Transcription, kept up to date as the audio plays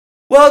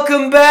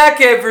Welcome back,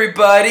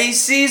 everybody.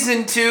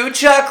 Season 2,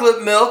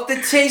 chocolate milk, the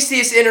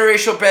tastiest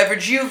interracial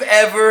beverage you've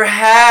ever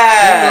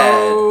had.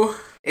 Hello.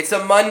 It's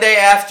a Monday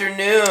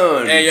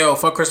afternoon. Hey, yo,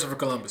 fuck Christopher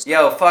Columbus.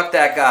 Yo, fuck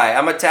that guy.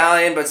 I'm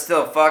Italian, but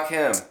still, fuck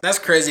him. That's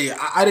crazy.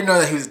 I didn't know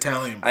that he was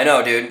Italian. I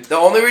know, dude. The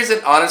only reason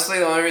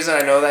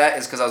I know that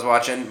is because I was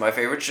watching my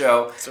favorite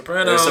show,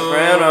 Sopranos. The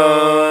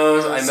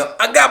Sopranos.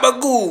 I got my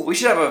goo. We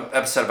should have an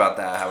episode about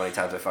that, how many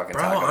times I fucking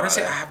talk about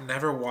honestly, it. I have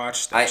never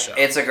watched that show.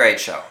 It's a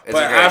great show.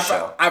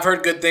 Show. I've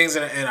heard good things,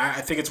 and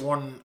I think it's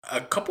won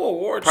a couple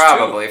awards,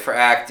 Probably, too. for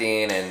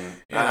acting, and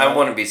I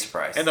wouldn't be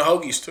surprised. And the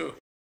hoagies, too.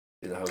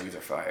 Dude, the hoagies are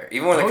fire.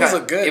 Even when hoagies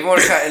look good. Even when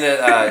they're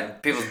cutting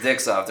people's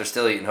dicks off, they're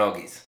still eating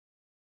hoagies.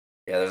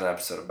 Yeah, there's an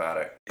episode about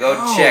it. Go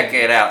check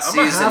it out. I'm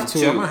season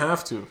 2. I'm gonna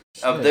have to.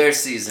 Of their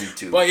season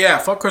 2. But yeah,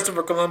 fuck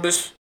Christopher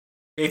Columbus.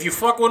 If you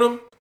fuck with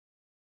him,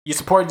 you're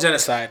supporting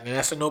genocide, and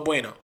that's a no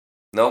bueno.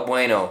 No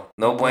bueno.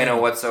 No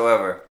bueno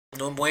whatsoever.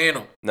 No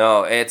bueno.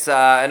 No, it's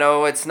I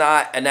know it's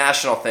not a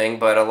national thing,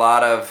 but a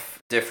lot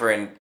of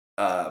different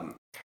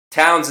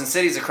towns and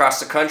cities across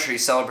the country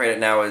celebrate it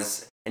now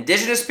as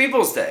Indigenous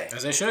Peoples Day.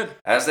 As they should.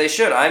 As they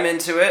should. I'm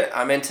into it.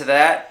 I'm into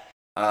that.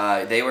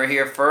 They were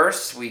here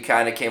first. We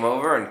kind of came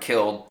over and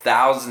killed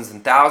thousands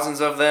and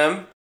thousands of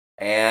them.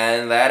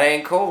 And that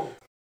ain't cool.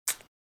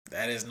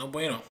 That is no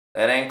bueno.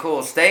 That ain't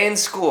cool. Stay in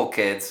school,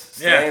 kids.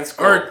 Stay in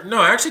school. Or,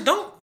 no, actually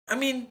don't.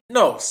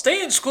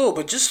 Stay in school,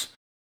 but just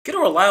get a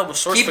reliable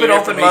source Keep for an your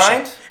open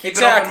information. mind. Keep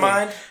an open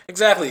mind.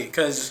 Exactly,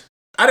 because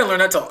I didn't learn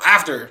that till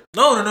after.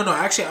 No.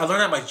 Actually, I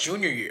learned that my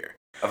junior year.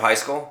 Of high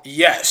school?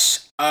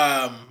 Yes.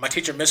 My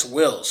teacher, Miss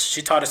Wills,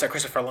 she taught us that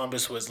Christopher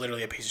Columbus was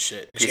literally a piece of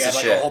shit. She had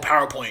a whole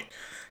PowerPoint.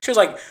 She was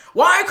like,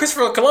 why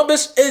Christopher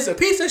Columbus is a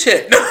piece of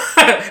shit.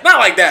 Not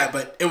like that,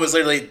 but it was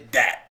literally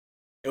that.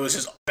 It was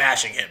just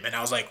bashing him. And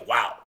I was like,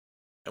 wow.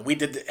 And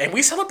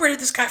we celebrated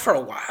this guy for a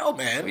while,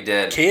 man. We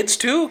did. Kids,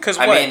 too? Because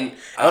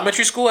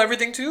elementary school,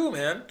 everything, too,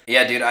 man.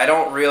 Yeah, dude, I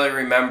don't really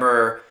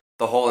remember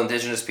the whole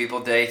Indigenous People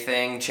Day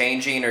thing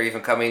changing or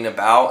even coming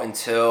about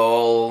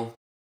until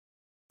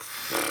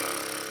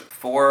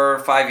 4 or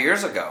 5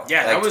 years ago. Yeah,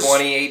 like that was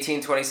 2018,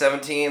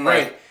 2017.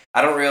 Right. Like,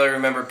 I don't really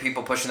remember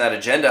people pushing that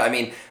agenda. I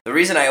mean, the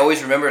reason I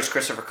always remember is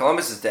Christopher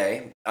Columbus's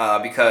Day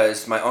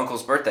because my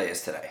uncle's birthday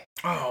is today.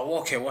 Oh,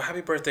 okay. Well,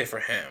 happy birthday for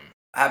him.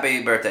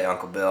 Happy birthday,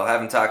 Uncle Bill.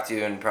 Haven't talked to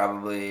you in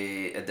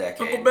probably a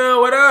decade. Uncle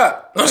Bill, what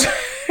up?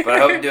 But I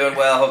hope you're doing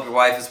well. Hope your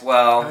wife is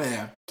well. Oh,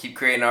 yeah. Keep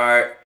creating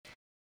art.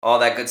 All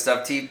that good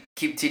stuff.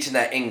 Keep teaching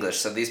that English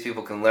so these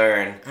people can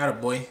learn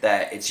Attaboy.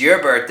 that it's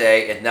your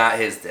birthday and not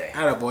his day.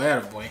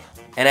 Attaboy.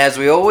 And as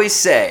we always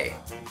say,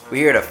 we're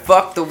here to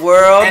fuck the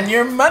world. And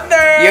your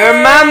mother. Your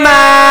mama!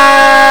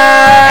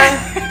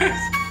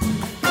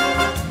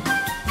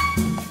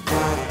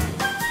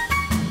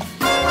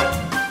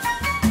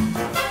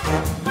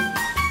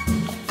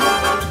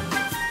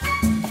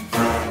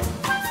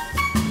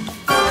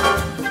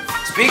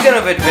 Speaking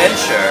of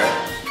adventure,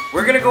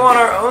 we're going to go on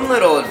our own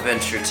little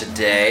adventure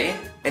today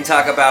and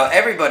talk about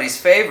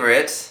everybody's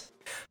favorite,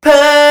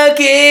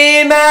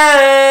 Pokémon!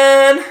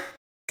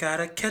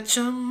 Gotta catch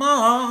 'em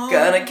all.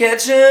 Gotta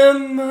catch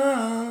 'em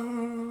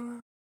all.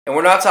 And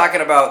we're not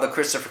talking about the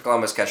Christopher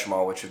Columbus catch 'em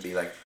all, which would be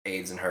like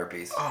AIDS and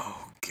herpes.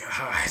 Oh,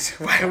 God.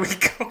 Why are we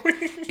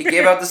going? He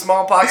gave out the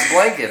smallpox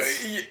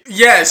blankets.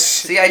 Yes.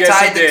 See, I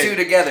tied the two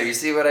together. You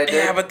see what I did?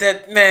 Yeah, but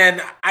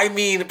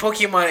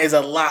Pokemon is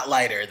a lot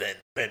lighter than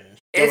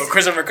what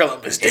Christopher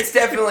Columbus did. It's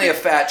definitely a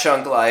fat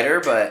chunk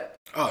lighter, but...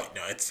 Oh,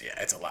 no, it's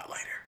a lot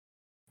lighter.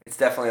 It's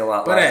definitely a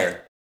lot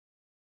lighter.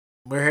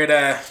 We're here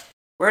to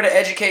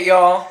educate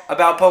y'all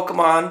about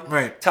Pokemon.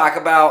 Right. Talk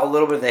about a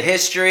little bit of the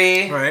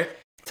history. Right.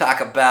 Talk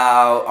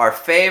about our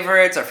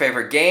favorites, our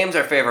favorite games,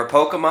 our favorite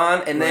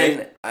Pokemon. And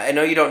then, I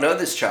know you don't know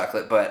this,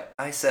 Chocolate, but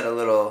I set a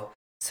little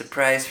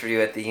surprise for you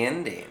at the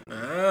ending.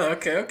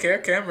 Okay,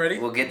 I'm ready.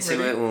 We'll get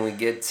to it when we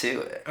get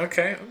to it.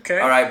 Okay.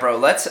 All right, bro.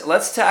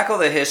 Let's tackle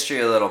the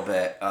history a little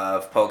bit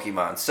of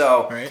Pokemon.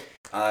 So,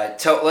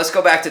 let's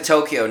go back to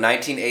Tokyo,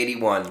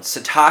 1981.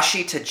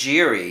 Satoshi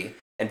Tajiri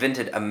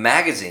invented a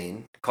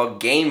magazine called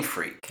Game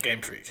Freak.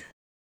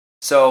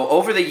 So,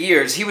 over the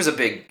years, he was a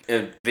big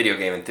video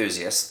game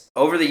enthusiast.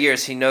 Over the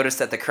years, he noticed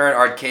that the current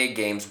arcade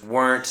games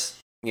weren't,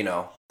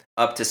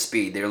 up to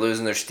speed. They were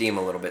losing their steam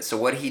a little bit. So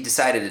what he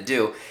decided to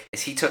do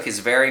is he took his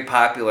very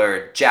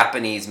popular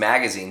Japanese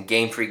magazine,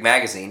 Game Freak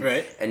magazine,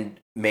 and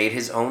made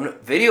his own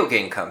video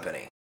game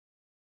company.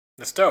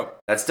 That's dope.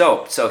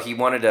 So he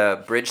wanted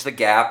to bridge the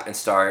gap and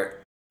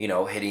start,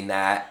 hitting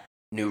that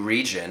new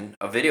region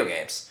of video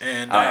games.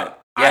 And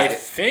I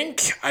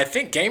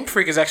think Game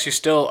Freak is actually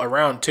still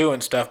around too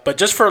and stuff, but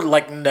just for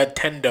like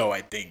Nintendo,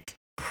 I think.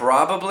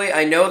 Probably.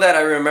 I know that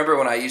I remember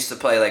when I used to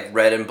play like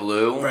Red and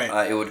Blue,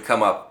 it would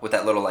come up with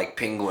that little like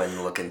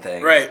penguin looking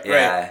thing. Right.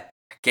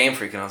 Game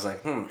Freak, and I was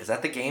like, is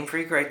that the Game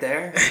Freak right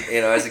there?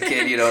 As a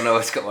kid, you don't know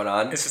what's going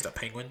on. It's just a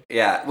penguin.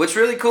 Yeah. What's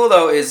really cool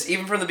though is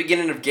even from the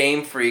beginning of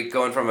Game Freak,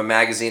 going from a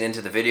magazine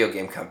into the video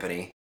game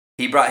company,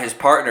 he brought his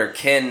partner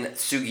Ken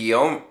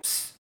Sugimori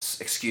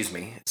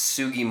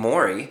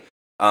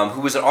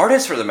who was an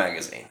artist for the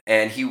magazine,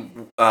 and he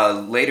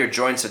later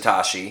joined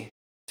Satoshi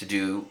to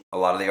do a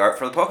lot of the art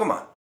for the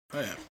Pokemon.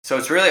 Oh, yeah. So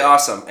it's really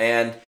awesome.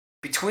 And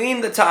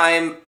between the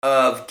time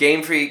of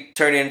Game Freak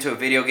turning into a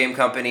video game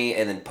company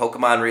and then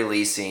Pokemon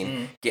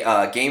releasing,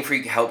 Game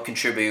Freak helped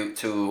contribute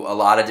to a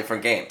lot of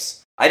different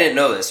games. I didn't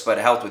know this, but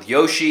it helped with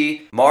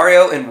Yoshi,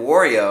 Mario, and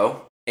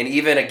Wario, and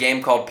even a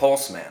game called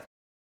Pulseman.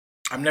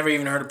 I've never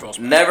even heard of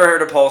Pulseman. Never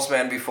heard of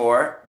Pulseman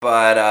before,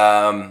 but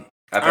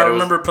I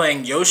remember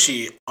playing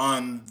Yoshi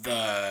on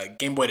the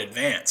Game Boy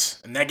Advance,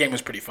 and that game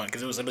was pretty fun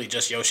because it was literally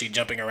just Yoshi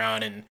jumping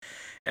around, and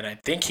I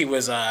think he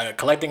was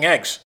collecting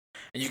eggs.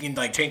 And you can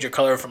like change your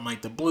color from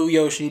like the blue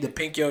Yoshi, the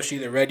pink Yoshi,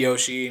 the red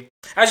Yoshi.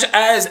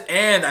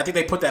 And I think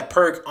they put that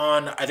perk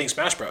on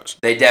Smash Bros.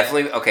 They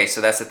definitely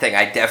so that's the thing.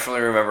 I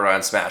definitely remember it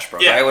on Smash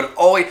Bros. Yeah. I would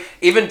always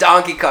even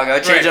Donkey Kong. I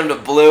would change him to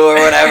blue or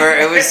whatever.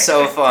 It was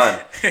so fun.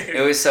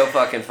 It was so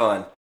fucking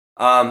fun.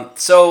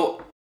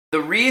 So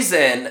the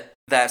reason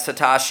that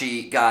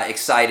Satoshi got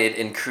excited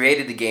and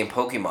created the game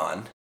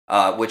Pokemon,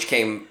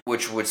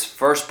 which was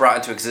first brought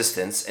into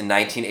existence in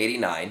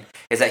 1989,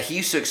 is that he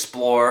used to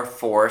explore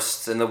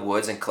forests in the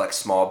woods and collect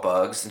small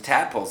bugs and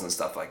tadpoles and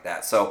stuff like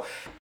that. So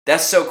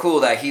that's so cool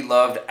that he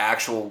loved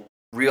actual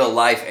real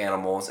life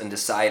animals and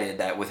decided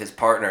that with his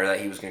partner that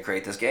he was going to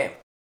create this game.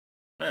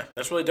 Yeah,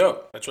 that's really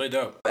dope.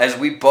 As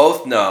we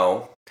both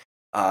know,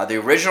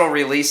 the original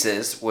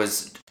releases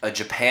was a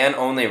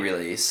Japan-only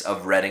release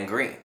of Red and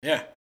Green.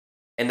 Yeah.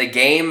 And the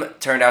game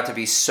turned out to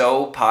be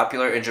so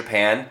popular in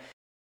Japan,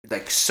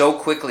 like so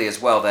quickly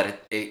as well, that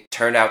it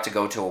turned out to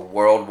go to a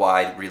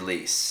worldwide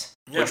release,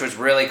 which was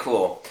really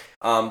cool.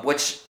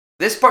 Which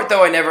this part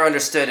though I never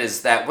understood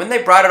is that when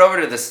they brought it over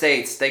to the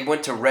States, they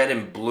went to Red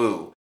and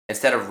Blue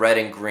instead of Red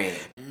and Green.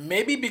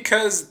 Maybe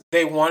because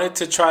they wanted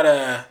to try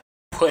to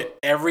put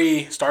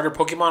every starter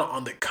Pokemon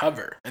on the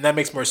cover, and that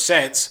makes more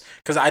sense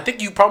because I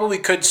think you probably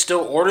could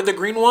still order the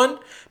green one,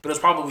 but it's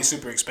probably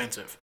super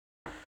expensive.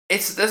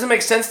 It doesn't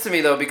make sense to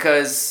me though,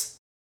 because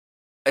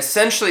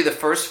essentially the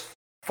first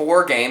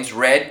 4 games,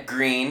 Red,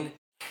 Green,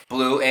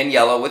 Blue, and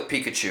Yellow with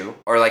Pikachu,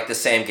 are like the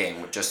same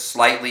game with just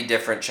slightly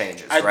different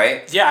changes,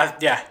 right?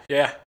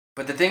 Yeah.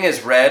 But the thing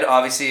is, Red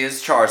obviously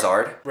is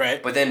Charizard,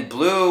 right? But then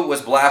Blue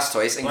was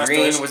Blastoise and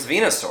Green was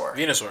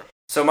Venusaur.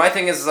 So my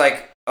thing is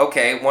like,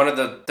 okay, one of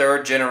the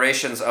 3rd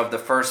generations of the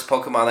first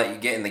Pokemon that you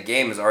get in the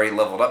game is already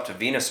leveled up to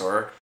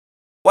Venusaur.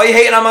 Why are you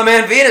hating on my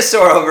man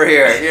Venusaur over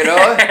here? You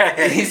know,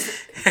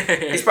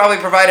 he's probably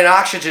providing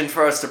oxygen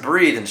for us to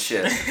breathe and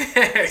shit.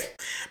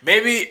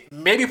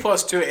 Maybe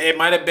plus 2, it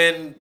might have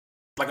been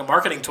like a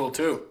marketing tool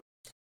too.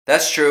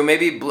 That's true.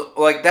 Maybe blue,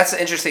 like that's an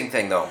interesting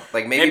thing though.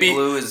 Like maybe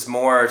blue is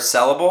more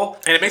sellable,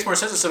 and it makes more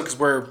sense because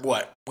we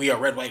are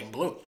red, white, and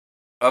blue.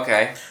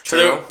 Okay, true.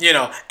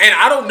 So and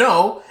I don't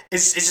know.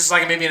 It's just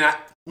like maybe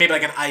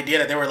like an idea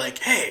that they were like,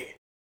 hey,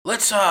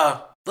 let's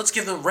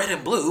give them red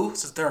and blue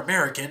since they're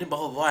American and blah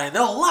blah blah, and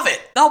they'll love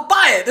it. They'll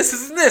buy it.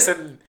 This and this,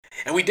 and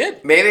we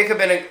did. Maybe it could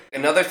have been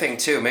another thing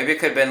too. Maybe it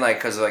could have been like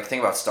because like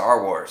think about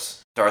Star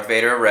Wars. Darth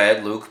Vader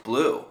red, Luke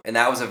blue, and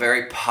that was a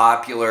very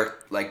popular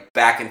like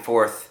back and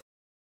forth.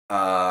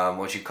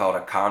 What you call it,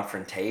 a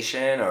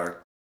confrontation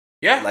or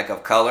like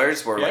of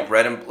colors where like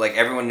red and like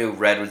everyone knew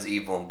red was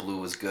evil and blue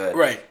was good,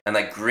 right? And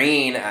like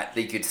green,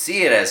 they could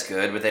see it as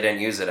good, but they didn't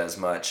use it as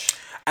much.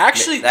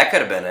 Actually, that could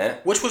have been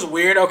it. Which was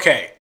weird.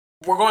 Okay,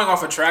 we're going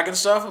off a track and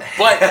stuff,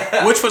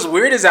 but which was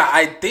weird is that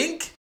I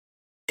think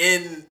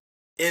in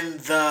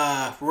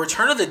the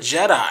Return of the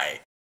Jedi,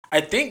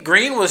 I think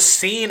green was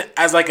seen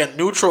as like a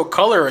neutral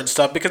color and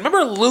stuff because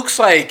remember Luke's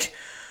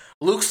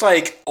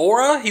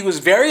aura, he was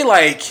very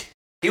like.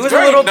 He was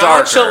very a little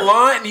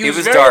nonchalant, and he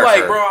was very darker.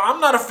 Like, bro,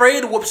 I'm not afraid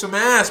to whoop some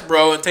ass,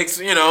 bro, and take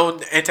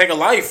a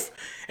life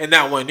in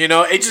that one.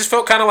 It just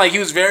felt kind of like he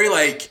was very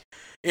like,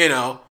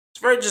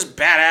 it's very just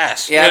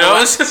badass. Yeah.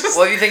 Well,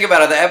 if you think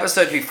about it, the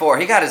episode before,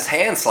 he got his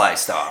hand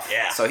sliced off.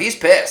 Yeah. So he's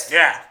pissed.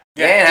 Yeah.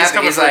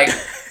 He's like,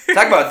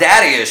 talk about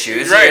daddy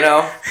issues, right.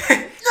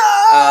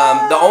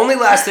 The only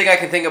last thing I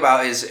can think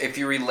about is if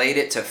you relate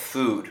it to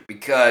food,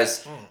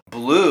 because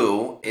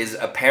blue is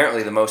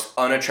apparently the most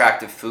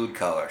unattractive food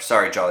color.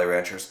 Sorry, Jolly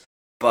Ranchers.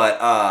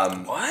 But,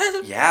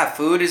 what? Yeah,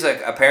 food is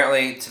like,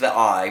 apparently to the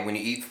eye, when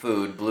you eat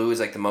food, blue is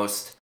like the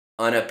most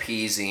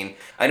unappeasing.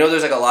 I know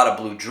there's like a lot of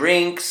blue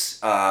drinks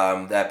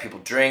that people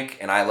drink,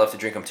 and I love to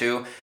drink them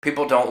too.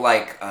 People don't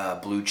like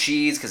blue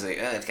cheese because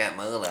it's got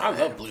mold. I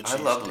love blue cheese.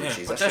 I love blue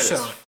cheese. Put that shit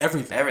on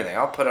everything. Everything.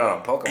 I'll put it on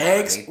a Pokemon.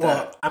 Eggs.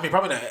 Well, I mean,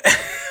 probably not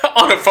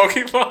on a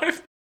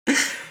Pokemon.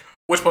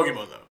 Which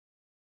Pokemon though?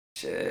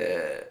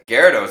 Shit.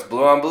 Gyarados.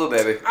 Blue on blue,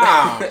 baby.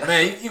 Oh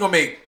man, you gonna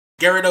make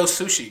Gyarados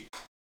sushi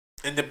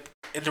and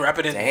wrap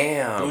it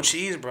in blue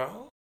cheese,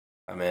 bro?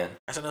 I'm in.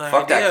 That's another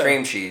Fuck idea. that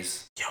cream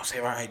cheese. Yo,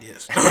 save our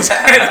ideas.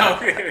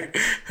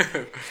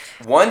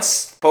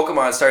 Once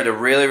Pokemon started to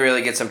really,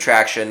 really get some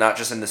traction, not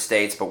just in the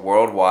States, but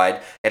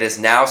worldwide, it has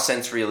now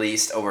since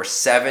released over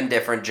 7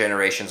 different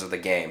generations of the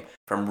game.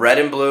 From Red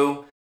and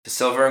Blue to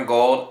Silver and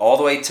Gold, all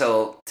the way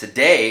till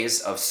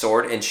today's of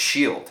Sword and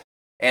Shield.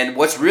 And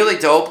what's really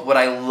dope, what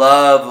I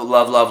love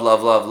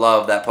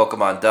that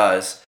Pokemon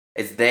does,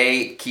 is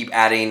they keep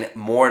adding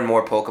more and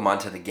more Pokemon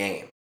to the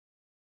game.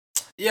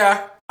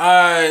 Yeah,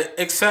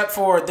 except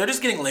for they're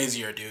just getting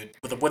lazier, dude,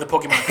 with the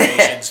Pokemon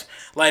creations.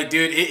 Like,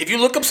 dude, if you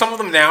look up some of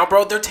them now,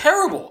 bro, they're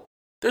terrible.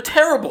 They're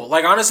terrible.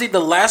 Like, honestly, the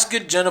last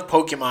good gen of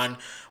Pokemon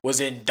was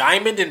in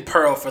Diamond and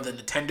Pearl for the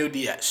Nintendo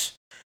DS.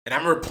 And I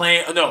remember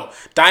playing,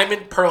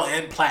 Diamond, Pearl,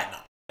 and Platinum.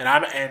 And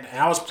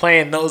I was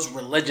playing those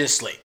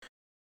religiously.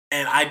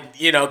 And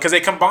because they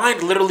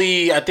combined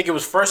literally, I think it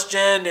was first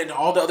gen and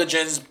all the other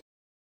gens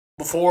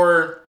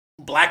before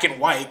Black and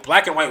White.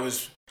 Black and White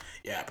was,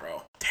 yeah,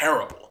 bro,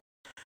 terrible.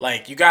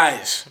 Like, you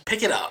guys,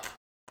 pick it up.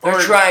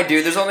 They're trying,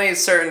 dude. There's only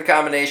certain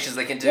combinations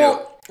they can do.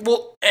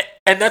 Well,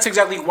 and that's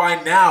exactly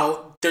why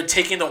now they're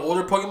taking the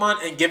older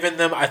Pokemon and giving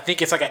them, I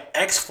think it's like an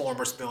X form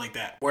or something like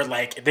that, where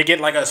like they get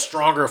like a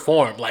stronger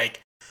form.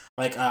 Like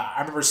I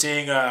remember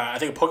seeing I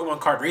think a Pokemon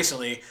card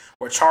recently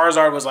where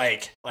Charizard was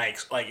like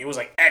it was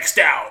like X'd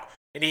out,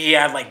 and he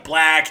had like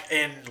black,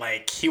 and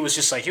like he was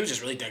just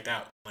really decked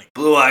out, like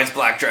Blue Eyes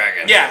Black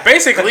Dragon. Yeah,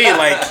 basically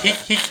like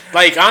he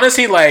like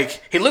honestly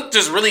like he looked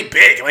just really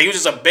big, like he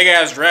was just a big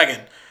ass dragon.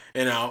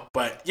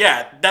 But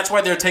yeah, that's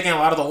why they're taking a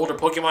lot of the older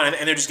Pokemon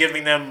and they're just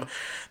giving them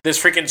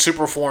this freaking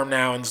super form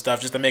now and stuff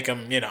just to make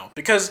them,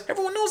 because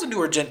everyone knows the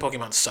newer gen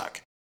Pokemon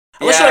suck.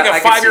 Unless you're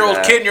like a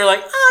 5-year-old kid and you're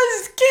like, oh,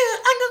 this is cute,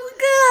 I'm gonna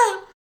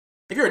go.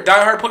 If you're a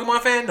diehard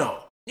Pokemon fan,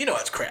 no,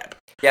 it's crap.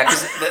 Yeah,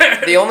 because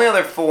the only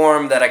other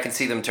form that I can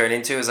see them turn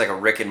into is like a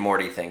Rick and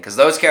Morty thing. Because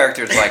those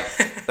characters, like,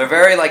 they're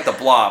very like the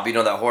Blob. You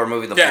know that horror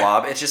movie, The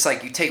Blob? It's just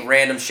like you take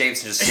random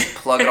shapes and just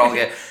plug it all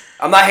together.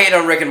 I'm not hating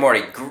on Rick and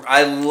Morty.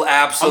 I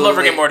absolutely love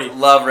Rick and Morty.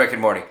 Love Rick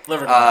and Morty.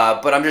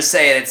 But I'm just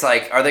saying, it's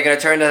like, are they going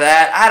to turn to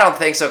that? I don't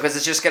think so, because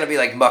it's just going to be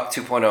like Muck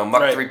 2.0,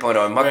 Muck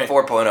 3.0, and Muck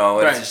 4.0.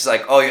 And it's just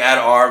like, you add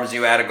arms,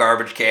 you add a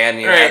garbage can,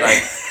 you add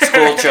like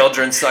school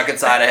children stuck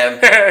inside of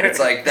him. It's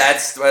like,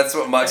 that's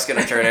what Muck's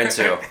going to turn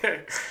into,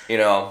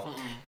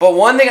 But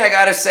one thing I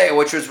got to say,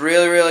 which was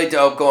really, really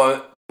dope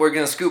we're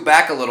going to scoot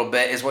back a little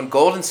bit, is when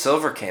Gold and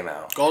Silver came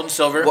out. Gold and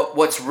Silver.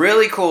 What's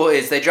really cool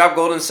is they dropped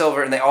Gold and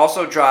Silver, and they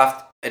also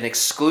dropped an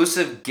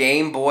exclusive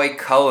Game Boy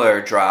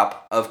Color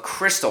drop of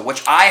Crystal,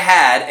 which I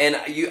had, and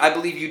I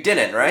believe you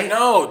didn't, right?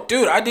 No,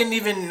 dude, I didn't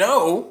even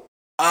know,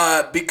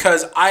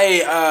 because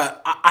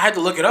I had to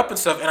look it up and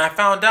stuff, and I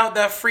found out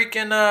that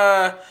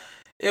freaking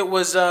it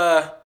was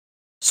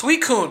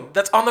Suicune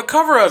that's on the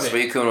cover of it.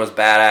 Suicune was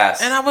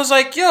badass, and I was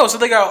like, yo, so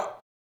they got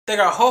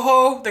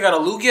Ho-Ho, they got a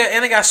Lugia,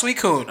 and they got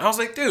Suicune. I was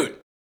like, dude,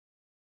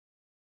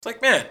 it's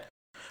like, man,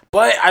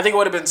 but I think it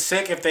would have been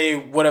sick if they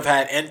would have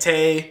had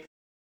Entei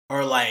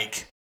or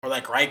like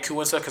Raikou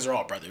and stuff, because they're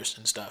all brothers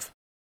and stuff.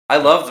 I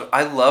loved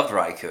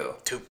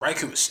Raikou. Dude,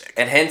 Raikou was sick.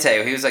 And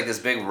Entei, he was like this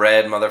big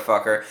red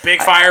motherfucker.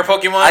 Big fire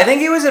Pokemon. I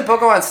think he was in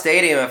Pokemon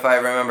Stadium, if I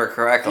remember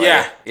correctly.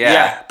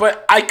 Yeah.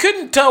 But I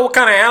couldn't tell what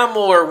kind of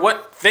animal or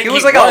what thing he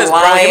was. Like a lion.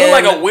 Bro. He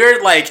looked like a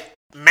weird like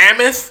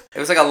mammoth. It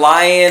was like a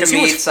lion meets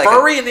he was like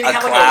furry, and then he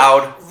had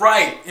cloud. Like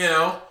right,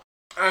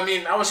 I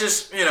mean, I was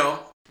just,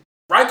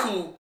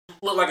 Raikou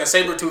looked like a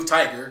saber-toothed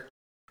tiger.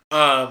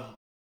 And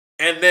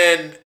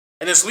then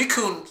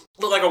Suicune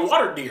looked like a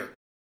water deer.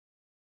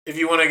 If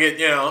you want to get,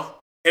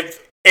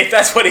 if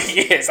that's what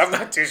he is, I'm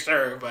not too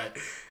sure, but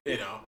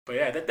but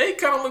yeah, they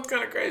kind of look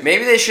kind of crazy.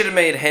 Maybe they should have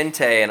made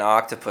Entei an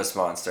octopus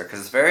monster, because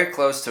it's very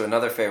close to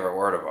another favorite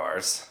word of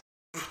ours.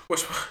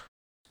 Which one?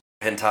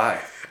 Hentai.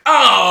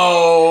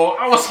 Oh,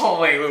 I was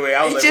wait.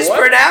 I was like, just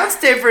what?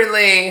 Pronounced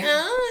differently.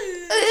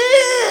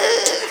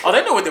 Oh,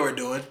 they know what they were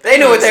doing. They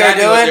knew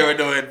exactly what they were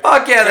doing.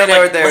 Fuck yeah, they knew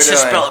what they were doing. Let's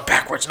just spell it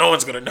backwards. No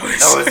one's gonna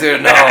notice. No one's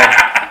gonna know.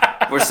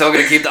 We're still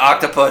gonna keep the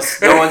octopus.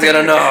 No one's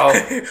gonna know.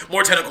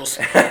 More tentacles.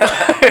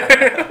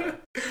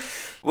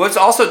 What's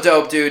also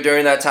dope, dude,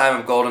 during that time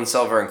of Gold and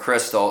Silver and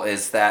Crystal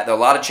is that a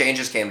lot of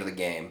changes came to the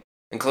game,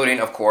 including,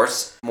 of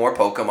course, more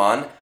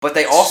Pokemon, but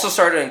they also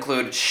started to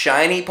include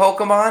shiny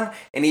Pokemon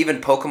and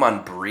even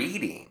Pokemon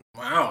breeding.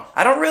 Wow.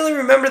 I don't really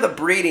remember the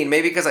breeding,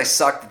 maybe because I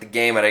sucked at the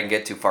game and I didn't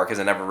get too far because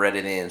I never read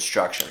any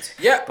instructions.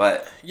 Yeah.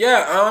 But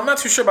yeah, I'm not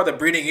too sure about the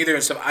breeding either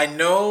and stuff. I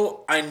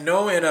know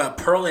in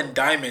Pearl and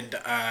Diamond,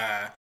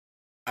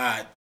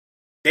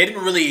 they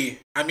didn't really,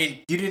 I mean,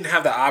 you didn't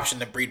have the option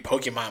to breed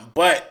Pokemon,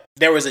 but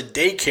there was a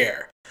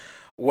daycare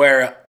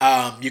where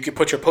you could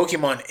put your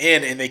Pokemon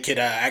in and they could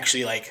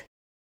actually like,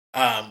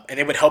 and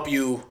it would help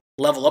you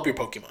level up your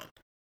Pokemon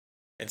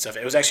and stuff.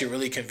 It was actually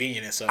really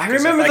convenient and stuff. I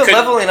remember the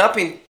leveling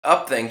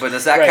up thing, but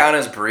does that count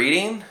as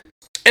breeding?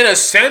 In a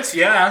sense,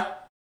 yeah.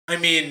 I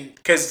mean,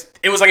 because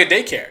it was like a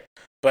daycare.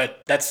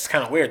 But that's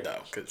kind of weird, though,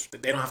 because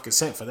they don't have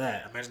consent for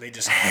that. Imagine they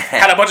just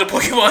had a bunch of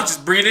Pokemon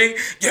just breeding.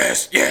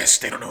 Yes,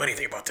 they don't know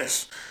anything about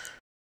this.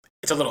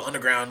 It's a little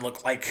underground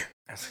look like.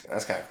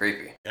 That's kind of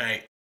creepy.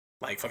 Right.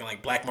 Like fucking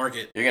like black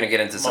market. You're going to get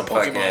into some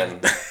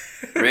Pokemon.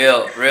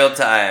 fucking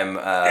real-time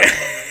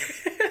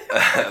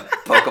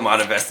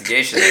Pokemon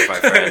investigation here, my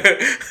friend.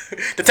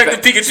 Detective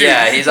Pikachu.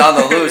 Yeah, he's on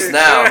the loose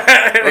now,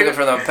 looking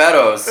for them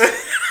pedos.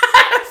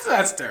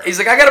 That's terrible. He's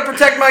like, I got to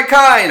protect my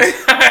kind.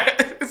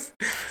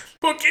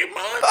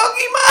 Pokemon.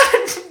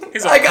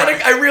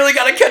 I really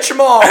gotta catch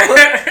them all.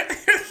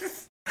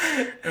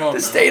 The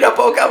state of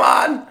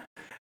Pokemon.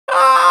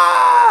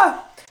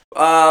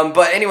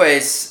 But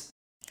anyways,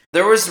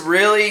 there was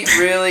really,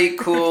 really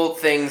cool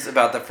things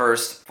about the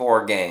first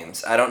 4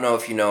 games. I don't know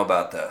if you know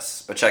about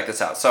this, but check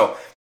this out. So,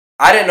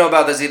 I didn't know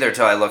about this either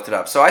until I looked it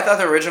up. So, I thought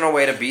the original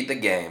way to beat the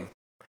game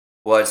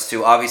was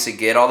to obviously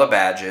get all the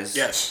badges.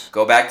 Yes.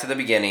 Go back to the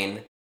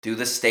beginning, do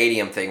the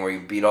stadium thing where you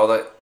beat all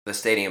the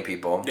stadium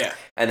people. Yeah.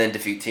 And then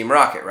defeat Team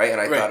Rocket, right?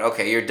 And I thought,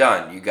 okay, you're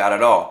done. You got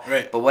it all.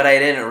 Right. But what I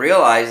didn't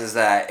realize is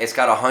that it's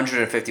got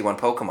 151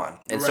 Pokemon.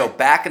 And so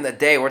back in the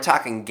day, we're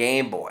talking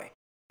Game Boy.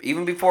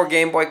 Even before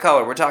Game Boy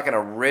Color, we're talking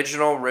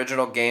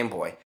original Game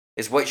Boy.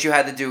 Is what you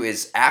had to do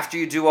is after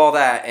you do all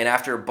that, and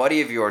after a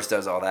buddy of yours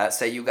does all that,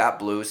 say you got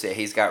blue, say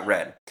he's got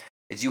red,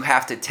 is you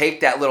have to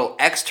take that little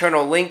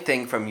external link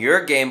thing from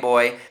your Game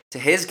Boy to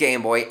his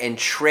Game Boy and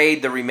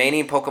trade the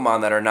remaining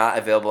Pokemon that are not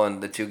available in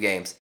the 2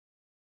 games.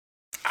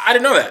 I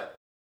didn't know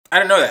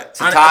that.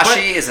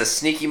 Satoshi is a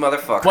sneaky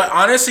motherfucker. But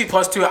honestly,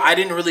 plus 2, I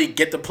didn't really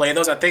get to play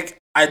those. I think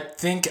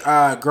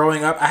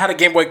growing up, I had a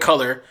Game Boy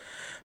Color,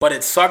 but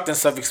it sucked and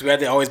stuff because we had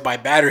to always buy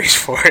batteries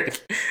for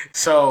it.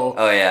 So,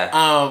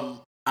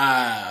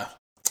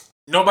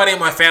 nobody in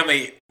my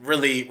family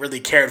really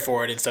cared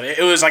for it and stuff.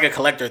 It was like a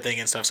collector thing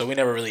and stuff, so we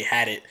never really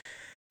had it.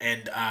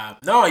 And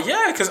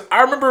because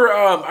I remember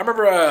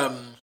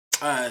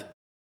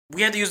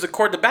we had to use the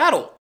cord to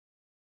battle.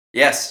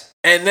 Yes.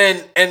 And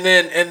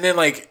then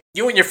like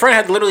you and your friend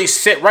had to literally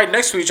sit right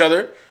next to each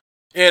other,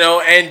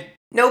 and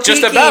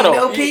just a battle.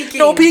 No peeking.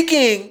 No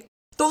peeking.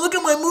 Don't look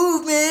at my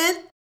move, man.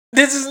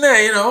 This is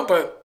that,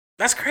 but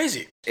that's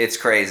crazy. It's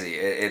crazy.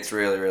 It's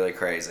really, really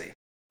crazy.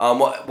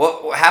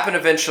 What happened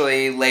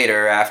eventually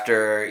later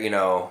after,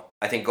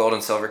 I think Gold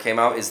and Silver came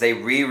out is they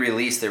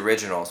re-released the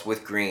originals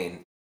with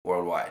green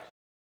worldwide.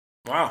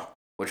 Wow.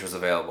 Which was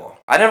available.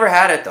 I never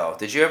had it though.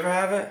 Did you ever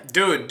have it?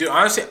 Dude,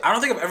 honestly, I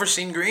don't think I've ever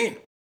seen green.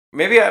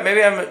 Maybe I'm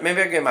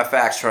getting my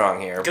facts wrong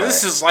here. Because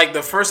this is like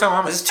the first time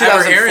I'm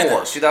ever hearing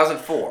this.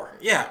 2004.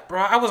 Yeah, bro,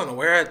 I wasn't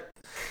aware of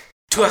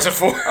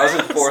 2004. I was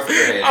in 4th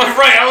grade.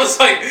 I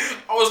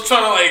was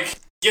trying to like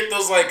get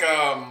those like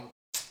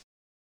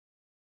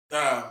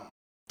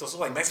those are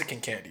like Mexican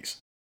candies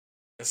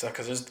and stuff.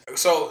 Cause there's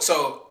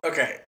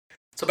okay.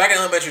 So back in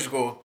elementary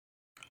school,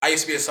 I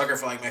used to be a sucker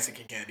for like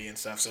Mexican candy and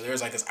stuff. So there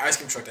was like this ice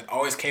cream truck that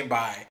always came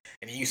by,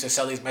 and he used to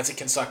sell these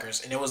Mexican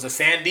suckers, and it was the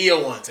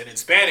sandia ones. And in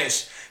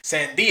Spanish,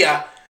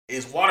 sandia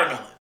is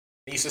watermelon.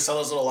 He used to sell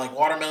those little like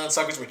watermelon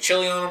suckers with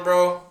chili on them,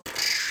 bro.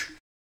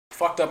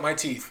 Fucked up my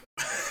teeth.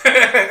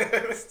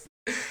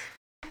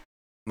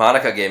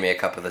 Monica gave me a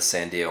cup of the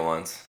sandia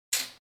ones.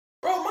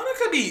 Bro,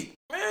 Monica be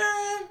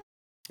man.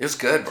 It was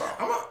good, bro.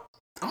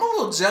 I'm a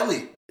little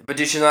jelly. But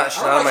dude, she's not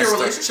at my store.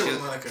 Relationship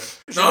with Monica.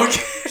 No,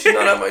 she's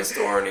not at my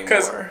store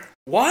anymore.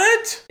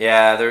 What?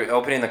 Yeah, they're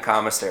opening the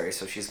commissary,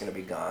 so she's gonna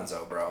be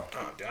gonzo, bro.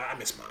 Oh, dude, I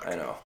miss Monica. I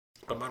know.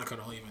 But Monica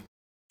don't even.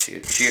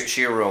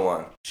 She a real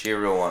one.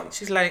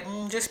 She's like,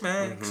 just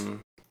Max. Mm-hmm.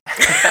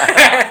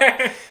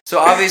 So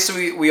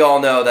obviously we all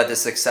know that the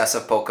success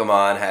of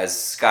Pokemon has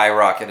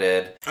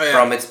skyrocketed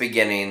from its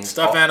beginnings.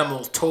 Stuffed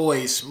animals,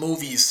 toys,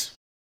 movies,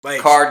 like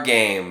card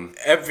game,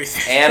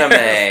 everything,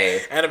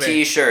 anime,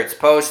 T-shirts,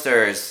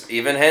 posters,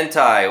 even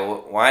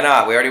hentai. Why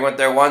not? We already went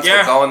there once.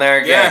 We're going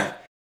there again.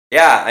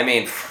 Yeah, I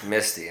mean,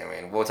 Misty. I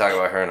mean, we'll talk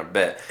about her in a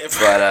bit.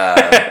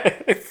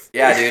 But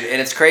yeah, dude,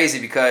 and it's crazy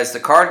because the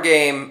card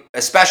game,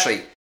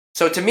 especially.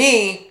 So to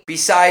me,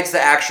 besides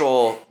the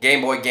actual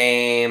Game Boy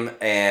game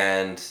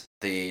and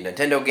the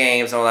Nintendo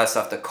games and all that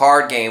stuff, the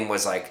card game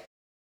was like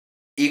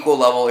equal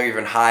level or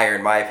even higher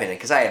in my opinion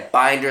because I had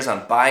binders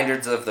on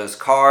binders of those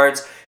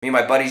cards. Me and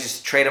my buddies used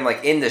to trade them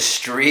like in the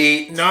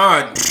street.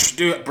 Nah,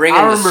 dude, bring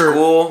them to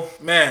school.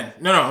 Man,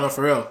 no,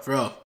 for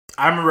real.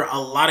 I remember a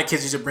lot of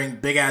kids used to bring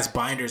big ass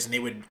binders and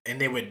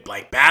they would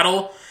like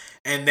battle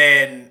and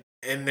then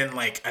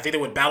like I think they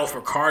would battle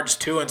for cards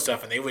too and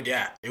stuff, and it would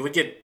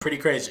get pretty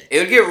crazy. It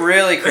would get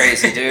really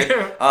crazy, dude.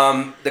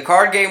 The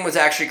card game was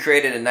actually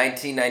created in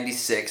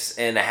 1996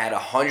 and it had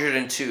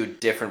 102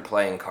 different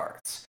playing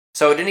cards.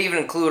 So it didn't even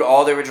include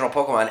all the original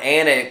Pokemon,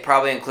 and it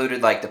probably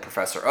included like the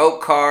Professor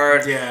Oak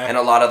card and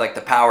a lot of like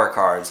the power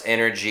cards,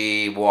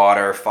 energy,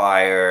 water,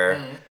 fire,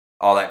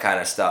 all that kind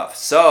of stuff.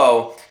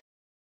 So,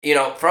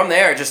 from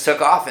there it just took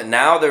off, and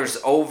now there's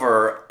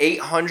over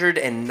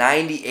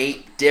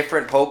 898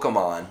 different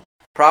Pokemon.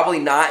 Probably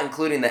not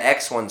including the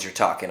X ones you're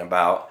talking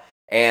about.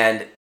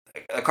 And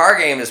the card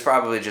game is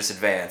probably just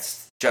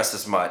advanced just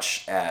as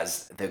much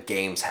as the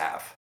games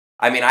have.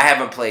 I mean, I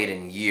haven't played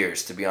in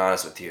years, to be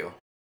honest with you.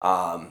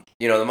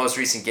 The most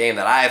recent game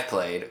that I have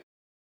played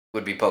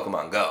would be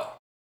Pokemon Go.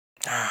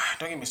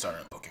 Don't get me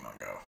started on Pokemon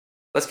Go.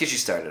 Let's get you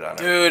started on it.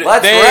 Dude,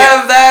 Let's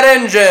rev that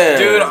engine!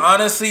 Dude,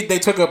 honestly, they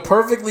took a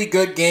perfectly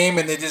good game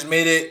and they just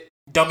made it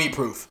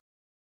dummy-proof.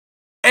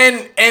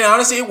 And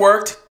honestly, it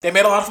worked. They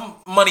made a lot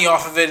of money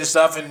off of it and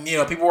stuff, and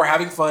people were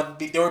having fun.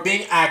 They were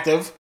being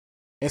active.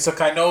 And so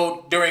I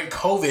know during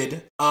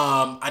COVID,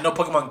 I know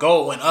Pokemon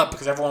Go went up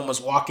because everyone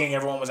was walking,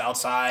 everyone was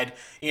outside,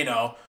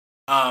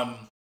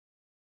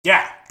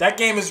 Yeah, that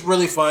game is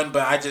really fun,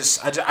 but I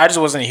just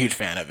wasn't a huge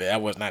fan of it. I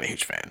was not a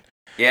huge fan.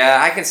 Yeah,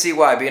 I can see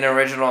why. Being an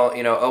original,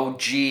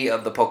 OG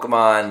of the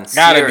Pokemon series.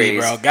 Gotta be,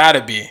 bro.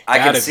 Gotta be. I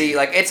can see,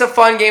 it's a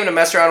fun game to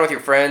mess around with your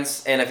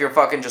friends, and if you're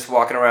fucking just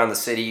walking around the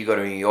city, you go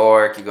to New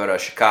York, you go to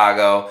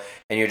Chicago,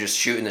 and you're just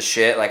shooting the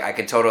shit, I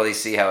can totally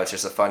see how it's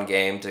just a fun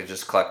game to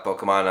just collect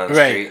Pokemon on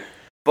the street.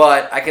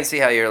 But I can see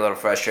how you're a little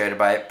frustrated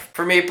by it.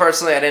 For me,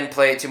 personally, I didn't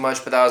play it too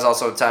much, but that was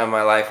also a time in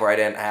my life where I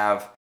didn't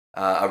have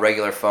a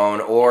regular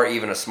phone or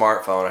even a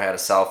smartphone. I had a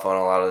cell phone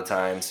a lot of the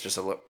times, just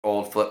an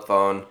old flip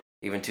phone.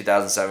 Even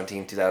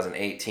 2017,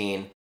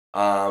 2018.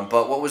 But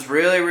what was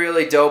really,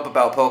 really dope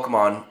about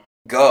Pokemon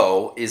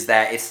Go is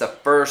that it's the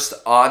first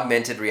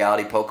augmented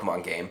reality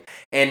Pokemon game.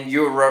 And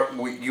you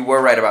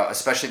were right about,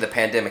 especially the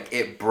pandemic,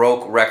 it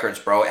broke records,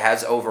 bro. It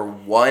has over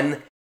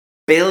 1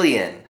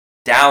 billion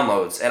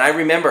downloads. And I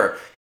remember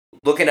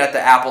looking at the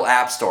Apple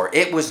App Store.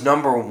 It was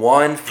number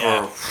one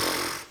for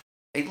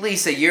at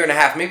least a year and a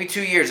half, maybe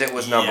 2 years it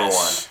was number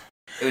one.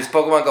 It was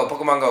Pokemon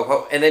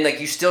Go, and then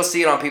you still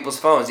see it on people's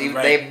phones. Even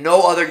they have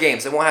no other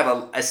games. They won't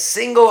have a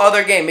single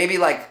other game. Maybe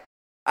I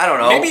don't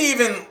know. Maybe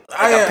even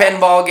a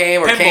pinball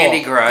game or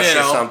Candy Crush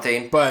or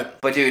something. But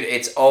dude,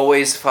 it's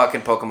always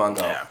fucking Pokemon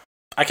Go. Yeah.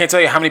 I can't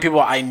tell you how many people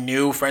I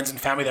knew, friends and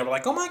family, that were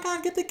like, "Oh my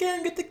god, get the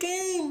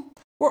game!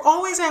 We're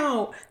always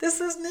out. This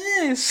is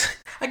nice.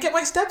 I get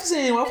my steps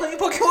in while playing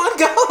Pokemon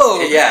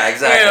Go." Yeah,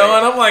 exactly. And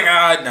I'm like,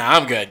 nah,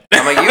 I'm good.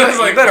 I'm like,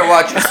 you better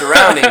watch your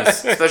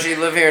surroundings. Especially you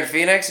live here in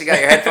Phoenix. You got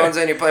your headphones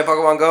in, you play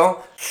Pokemon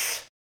Go.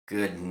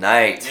 Good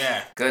night.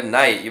 Yeah. Good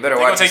night. You better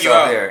watch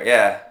yourself here.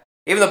 Yeah.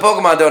 Even the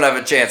Pokemon don't have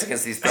a chance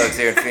against these thugs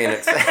here in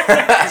Phoenix.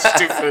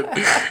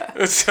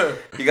 Stupid.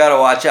 You gotta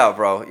watch out,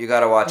 bro. You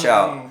gotta watch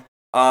out.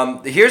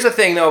 Here's the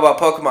thing, though, about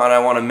Pokemon I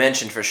want to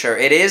mention for sure.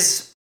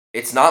 It's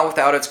not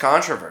without its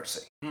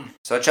controversy.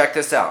 So check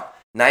this out.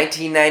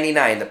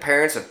 1999, the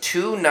parents of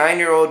 2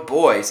 9-year-old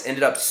boys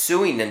ended up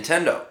suing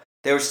Nintendo.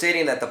 They were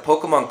stating that the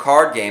Pokemon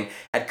card game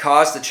had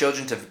caused the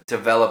children to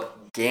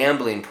develop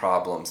gambling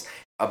problems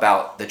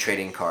about the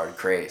trading card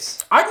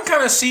craze. I can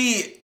kind of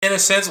see, in a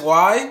sense,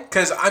 why.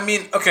 Because,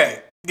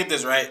 okay, get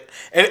this right.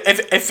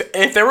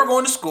 If they were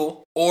going to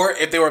school, or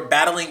if they were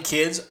battling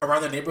kids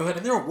around the neighborhood,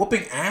 and they were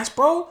whooping ass,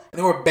 bro, and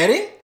they were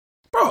betting,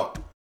 bro,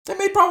 they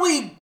made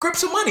probably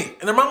grips of money.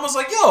 And their mom was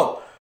like,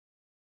 yo,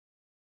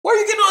 where are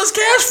you getting all this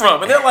cash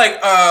from? And they're like,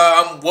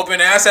 I'm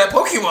whooping ass at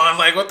Pokemon.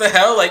 Like, what the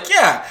hell? Like,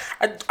 yeah,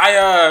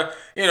 I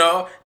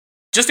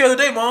just the other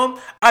day, Mom,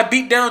 I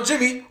beat down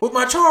Jimmy with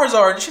my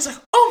Charizard. And she's like,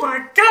 oh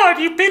my God,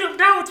 you beat him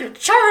down with your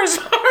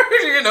Charizard.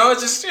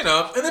 It's just,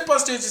 And then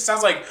plus, dude, it just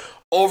sounds like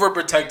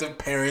overprotective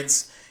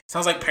parents.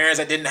 Sounds like parents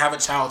that didn't have a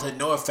childhood,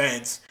 no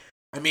offense.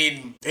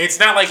 It's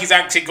not like he's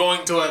actually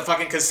going to a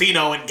fucking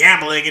casino and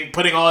gambling and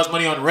putting all his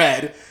money on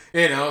red,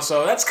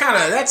 So that's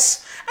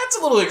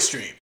a little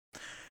extreme.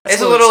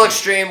 It's a little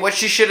extreme. What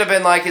she should have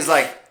been like is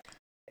like,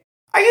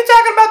 are you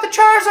talking about the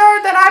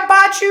Charizard that I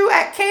bought you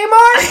at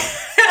Kmart?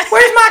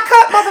 Where's my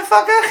cut,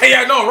 motherfucker?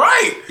 Yeah, no,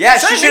 right. Yeah,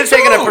 she should have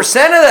taken 1%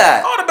 of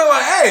that. I would have been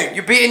like, hey,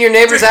 you're beating your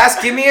neighbor's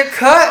ass. Give me a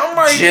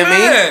cut, Jimmy.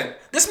 Man.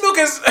 This milk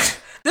is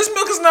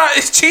not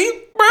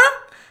cheap, bruh.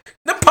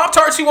 Them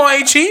Pop-Tarts you want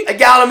ain't cheap. A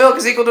gallon of milk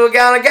is equal to a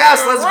gallon of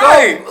gas. Let's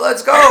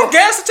go. And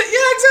gas to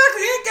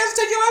exactly. And gas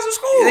to take your ass to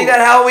school. You think that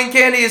Halloween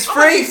candy is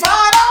free?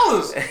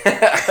 $5.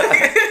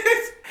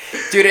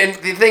 Dude, and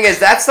the thing is,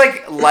 that's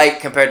light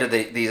compared to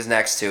these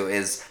next two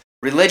is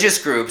religious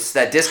groups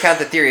that discount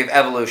the theory of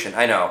evolution.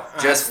 I know.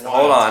 Just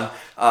hold on.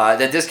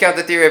 That discount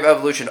the theory of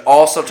evolution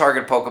also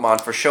target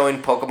Pokemon for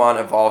showing Pokemon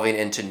evolving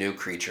into new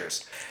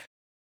creatures.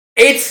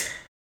 It's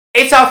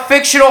a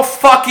fictional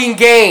fucking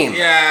game.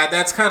 Yeah,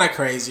 that's kind of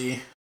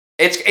crazy.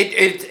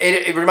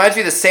 It reminds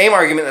me of the same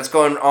argument that's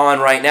going on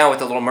right now with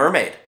the Little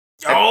Mermaid.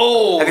 Have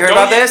you heard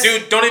about this?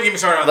 Dude, don't even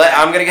start on that.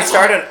 I'm gonna get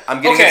started.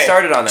 Get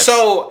started on this.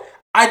 So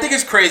I think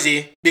it's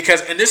crazy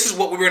because, and this is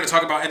what we were going to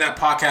talk about in that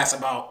podcast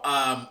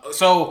about.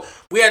 So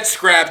we had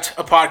scrapped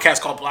a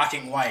podcast called Black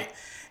and White,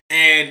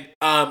 and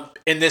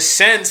in this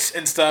sense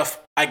and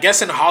stuff, I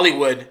guess in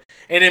Hollywood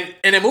and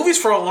in movies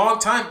for a long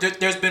time,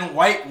 there's been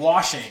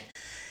whitewashing.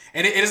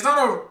 And it's not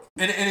a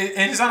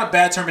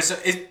bad term.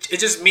 It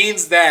just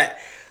means that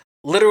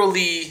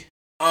literally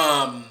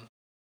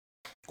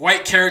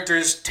white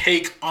characters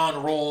take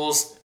on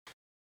roles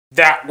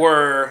that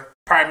were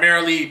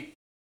primarily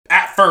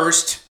at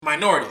first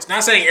minorities.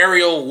 Not saying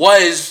Ariel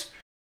was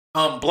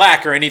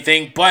black or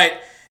anything,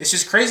 but it's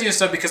just crazy and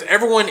stuff because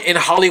everyone in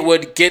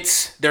Hollywood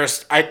gets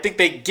I think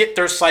they get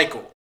their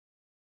cycle.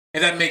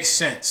 If that makes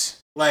sense.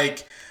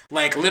 Like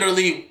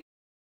literally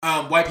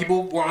white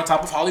people were on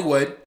top of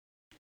Hollywood.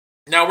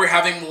 Now we're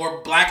having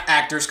more black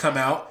actors come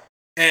out,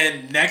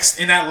 and next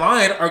in that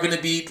line are going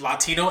to be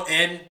Latino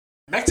and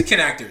Mexican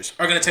actors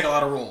are going to take a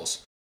lot of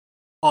roles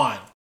on,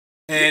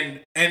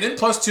 and then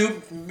plus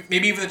two,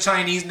 maybe even the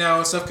Chinese now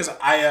and stuff. Because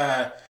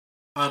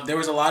there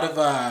was a lot of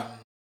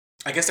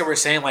I guess they were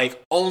saying like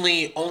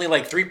only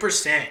like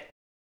 3%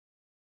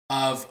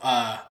 of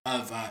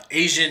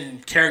Asian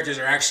characters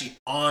are actually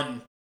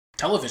on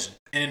television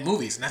and in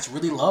movies, and that's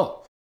really low.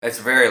 It's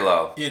very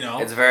low.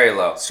 It's very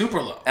low.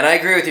 Super low. And I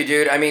agree with you,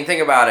 dude. I mean,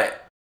 think about it.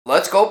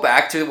 Let's go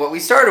back to what we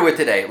started with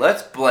today.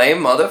 Let's blame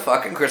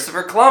motherfucking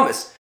Christopher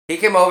Columbus. He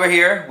came over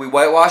here. We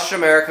whitewashed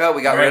America.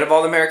 We got rid of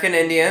all the American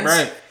Indians.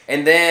 Right.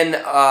 And then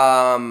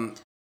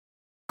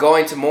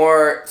going to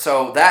more...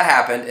 So that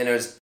happened, and it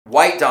was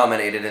white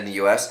dominated in the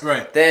U.S.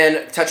 Right.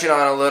 Then touching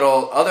on a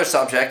little other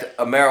subject,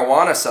 a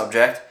marijuana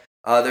subject,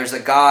 there's a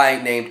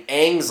guy named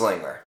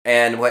Anslinger.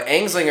 And what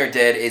Anslinger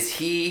did is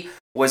he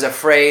was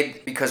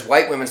afraid because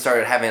white women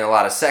started having a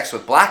lot of sex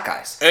with black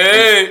guys.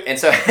 Hey. And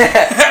so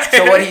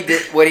so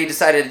what he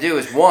decided to do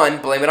is, one,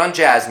 blame it on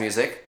jazz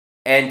music,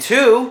 and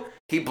two,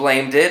 he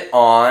blamed it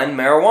on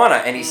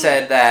marijuana. And he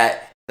said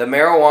that the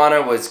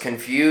marijuana was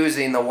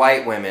confusing the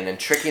white women and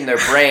tricking their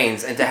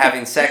brains into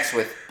having sex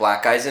with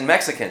black guys and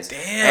Mexicans.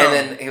 Damn. And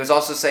then he was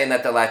also saying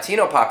that the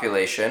Latino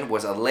population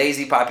was a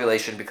lazy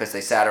population because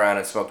they sat around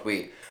and smoked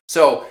weed.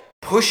 So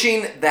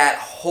pushing that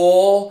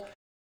whole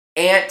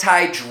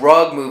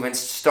anti-drug movement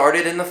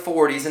started in the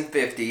 40s and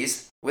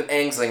 50s with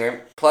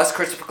Anslinger, plus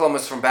Christopher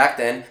Columbus from back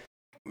then,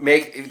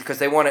 because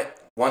they want it,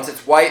 once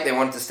it's white, they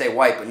want it to stay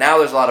white. But now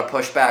there's a lot of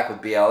pushback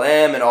with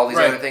BLM and all these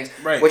other things,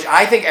 which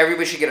I think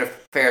everybody should get a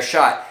fair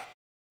shot.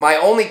 My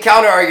only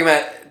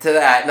counter-argument to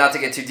that, not to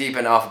get too deep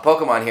and off of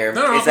Pokemon here,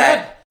 is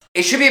that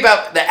it should be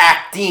about the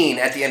acting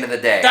at the end of the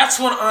day. That's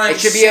what I'm saying.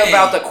 It should be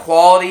about the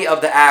quality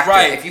of the actor.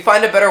 Right. If you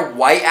find a better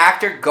white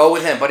actor, go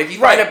with him. But if you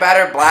find a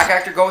better black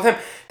actor, go with him.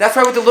 That's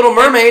why with The Little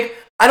Mermaid,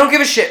 I don't give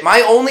a shit.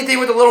 My only thing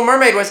with The Little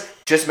Mermaid was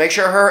just make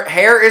sure her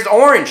hair is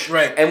orange.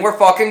 Right. And we're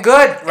fucking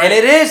good. Right. And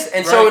it is.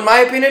 And so in my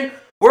opinion,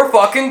 we're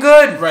fucking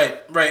good.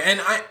 Right.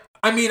 And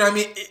I mean,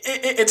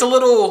 it's a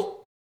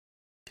little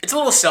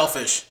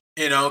selfish.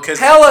 Cause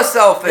hella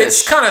selfish.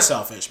 It's kind of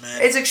selfish,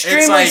 man. It's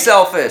extremely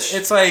selfish.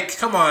 It's like,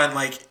 come on,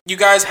 like you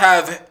guys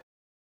have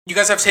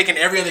taken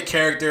every other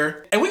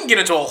character, and we can get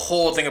into a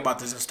whole thing about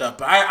this and stuff.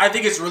 But I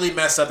think it's really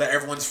messed up that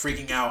everyone's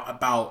freaking out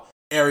about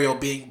Ariel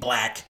being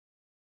black.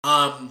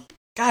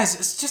 Guys,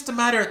 it's just a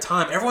matter of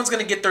time. Everyone's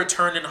gonna get their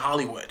turn in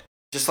Hollywood.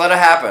 Just let it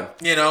happen.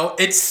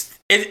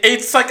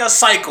 It's like a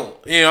cycle.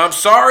 I'm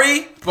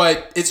sorry,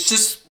 but it's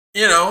just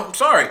I'm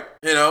sorry.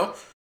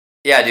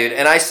 Yeah, dude.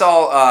 And I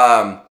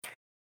saw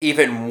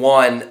even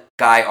one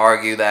guy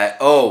argue that,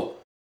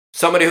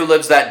 somebody who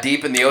lives that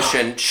deep in the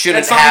ocean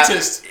shouldn't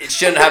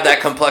have that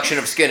complexion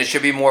of skin. It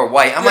should be more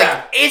white. I'm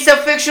like, it's a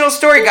fictional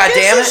story,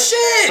 goddammit.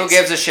 Shit? Who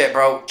gives a shit,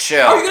 bro?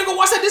 Chill. Are you gonna go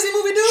watch that Disney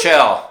movie, dude?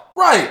 Chill.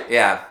 Right.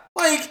 Yeah.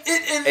 Like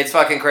it's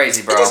fucking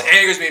crazy, bro. It just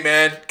angers me,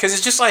 man. Because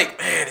it's just like,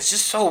 man, it's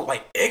just so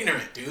like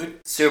ignorant, dude.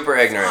 Super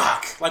ignorant.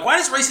 Fuck. Like, why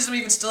does racism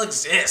even still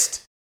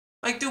exist?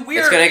 Like, dude,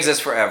 it's gonna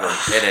exist forever.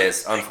 It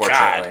is,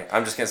 unfortunately.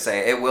 I'm just gonna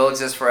say it will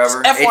exist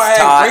forever.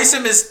 FYI, it's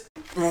taught.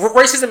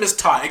 Racism is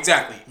taught.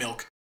 Exactly.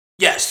 Milk.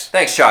 Yes.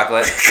 Thanks,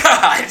 chocolate.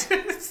 God.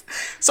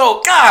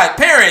 So, God,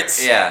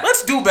 parents. Yeah.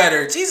 Let's do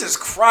better. Jesus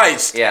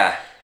Christ. Yeah.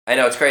 I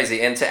know, it's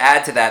crazy. And to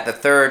add to that, the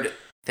third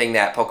thing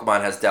that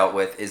Pokemon has dealt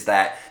with is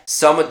that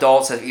some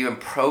adults have even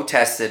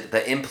protested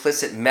the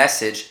implicit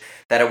message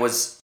that it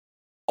was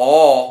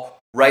all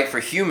right for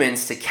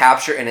humans to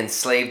capture and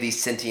enslave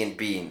these sentient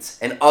beings.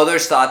 And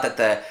others thought that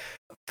the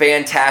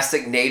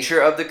fantastic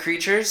nature of the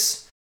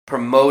creatures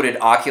promoted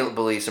occult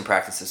beliefs and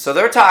practices. So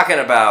they're talking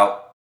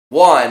about,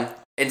 one,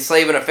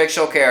 enslaving a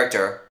fictional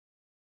character,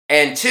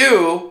 and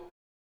two,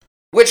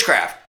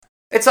 witchcraft.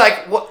 It's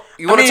like, what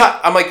you want to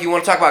talk? I'm like, you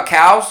want to talk about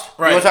cows?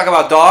 Right. You want to talk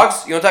about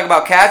dogs? You want to talk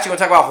about cats? You want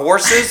to talk about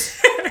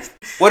horses?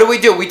 What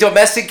do? We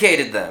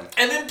domesticated them.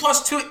 And then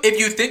plus two, if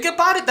you think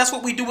about it, that's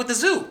what we do with the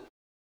zoo.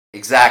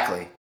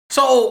 Exactly.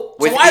 So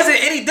why is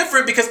it any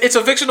different because it's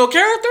a fictional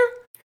character?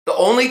 The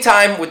only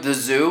time with the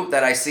zoo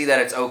that I see that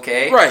it's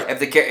okay, right? If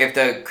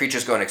the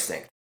creature's going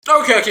extinct.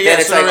 Okay, then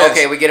it's like,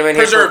 okay, we get them in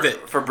here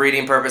for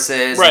breeding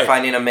purposes, right, and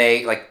finding a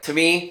mate. Like, to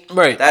me,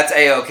 right, that's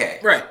A-okay.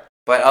 Right.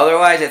 But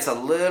otherwise, it's a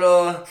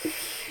little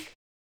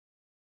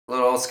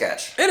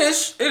sketch. It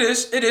is.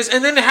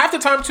 And then half the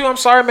time, too, I'm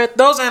sorry, man,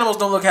 those animals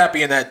don't look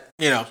happy in that,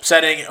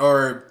 setting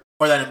or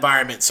that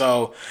environment.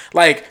 So,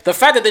 like, the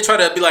fact that they try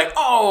to be like,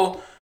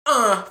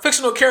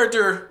 fictional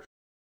character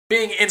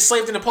being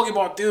enslaved in a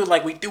Pokeball, dude,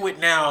 like, we do it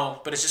now,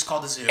 but it's just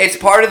called the zoo. It's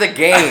part of the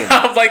game.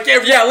 I'm like,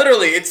 yeah,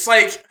 literally. It's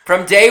like...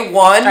 From day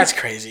one... That's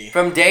crazy.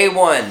 From day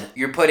one,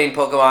 you're putting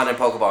Pokemon in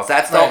Pokeballs.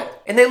 That's right.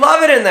 And they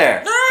love it in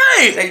there.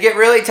 Right! They get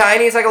really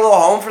tiny. It's like a little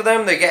home for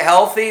them. They get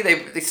healthy.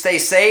 They stay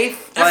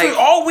safe.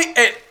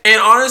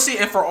 And honestly,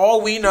 for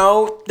all we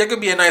know, there could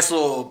be a nice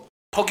little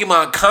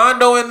Pokemon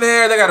condo in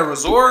there. They got a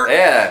resort.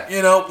 Yeah.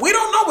 We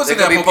don't know what's in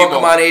that Pokemon. There could be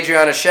Pokemon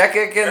Adriana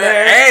Shekic in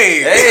there.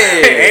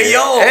 Hey,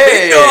 yo.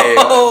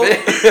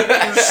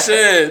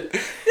 Shit.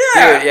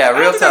 Yeah. Dude, yeah,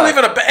 real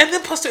tough. And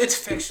then plus, it's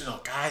fictional,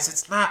 guys.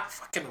 It's not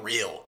fucking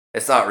real.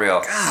 It's not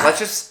real. God.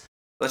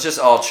 Let's just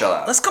all chill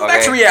out. Let's come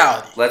back to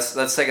reality.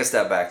 Let's take a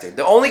step back, dude.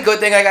 The only good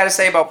thing I gotta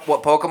say about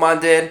what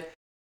Pokemon did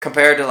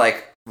compared to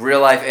like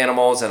real life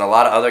animals and a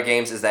lot of other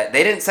games is that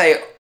they didn't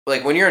say,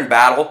 like, when you're in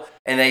battle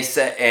and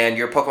and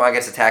your Pokemon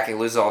gets attacked and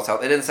loses all its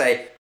health, they didn't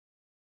say,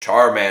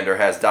 Charmander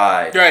has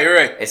died. Right, you're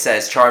right. It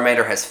says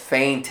Charmander has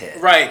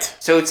fainted. Right.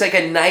 So it's like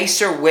a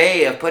nicer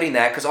way of putting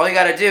that, because all you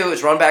got to do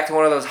is run back to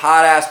one of those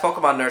hot-ass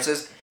Pokemon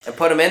nurses and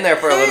put him in there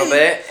for a little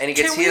bit, and he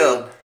gets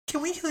healed.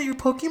 Can we heal your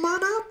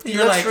Pokemon up? He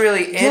looks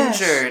really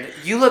injured.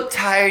 You look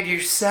tired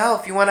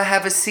yourself. You want to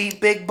have a seat,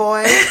 big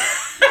boy?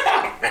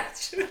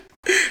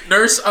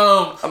 Nurse,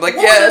 I'm like,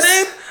 what yes. was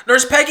her name?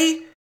 Nurse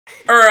Peggy?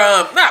 Or,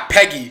 not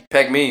Peggy.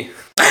 Peg me.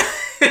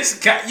 It's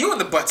got you in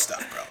the butt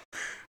stuff, bro.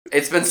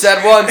 It's been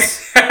said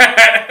once.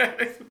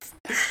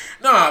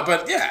 No,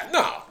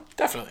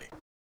 definitely.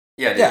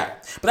 Yeah, dude. Yeah.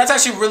 But that's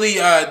actually really,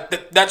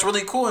 that's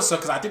really cool and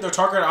stuff, because I think their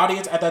target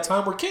audience at that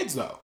time were kids,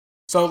 though.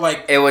 So,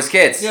 like... It was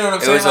kids. You know what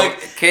I'm saying? It was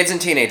like kids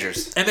and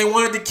teenagers. And they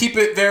wanted to keep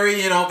it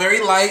very,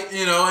 very light,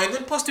 and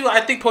then plus, too,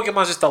 I think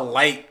Pokemon's just a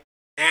light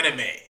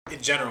anime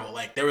in general.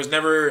 Like, there was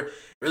never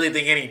really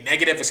any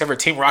negative except for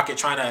Team Rocket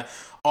trying to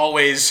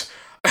always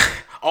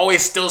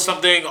steal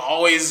something,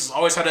 always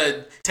try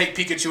to take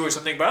Pikachu or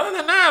something. But other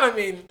than that, I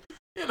mean,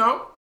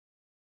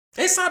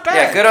 it's not bad.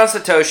 Yeah, good on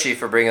Satoshi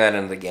for bringing that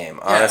into the game.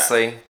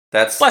 Honestly,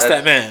 yeah. Bless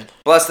that man.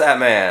 Bless that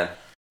man.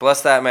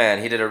 Bless that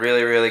man. He did a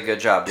really, really good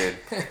job, dude.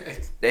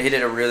 He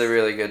did a really,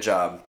 really good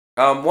job.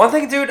 One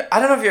thing, dude, I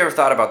don't know if you ever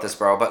thought about this,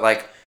 bro, but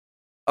like,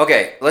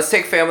 okay, let's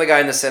take Family Guy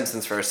and The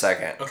Simpsons for a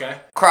second. Okay.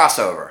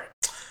 Crossover.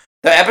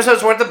 The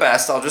episodes weren't the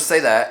best, I'll just say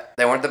that.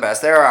 They weren't the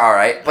best. They were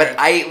alright, but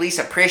I at least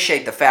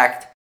appreciate the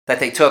fact that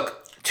they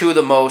took two of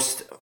the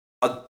most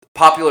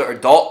popular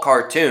adult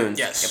cartoons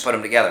and put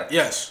them together.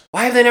 Yes.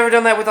 Why have they never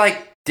done that with,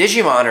 like,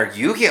 Digimon or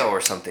Yu-Gi-Oh! Or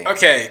something?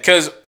 Okay,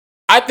 because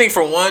I think,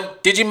 for one,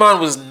 Digimon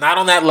was not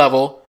on that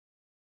level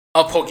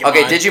of Pokemon.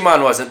 Okay,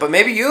 Digimon wasn't, but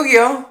maybe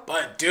Yu-Gi-Oh!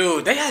 But,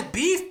 dude, they had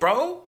beef,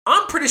 bro.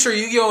 I'm pretty sure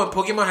Yu-Gi-Oh! And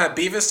Pokemon had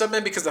beef and stuff,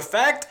 man, because the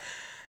fact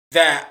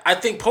that I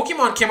think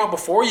Pokemon came out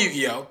before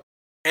Yu-Gi-Oh!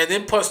 And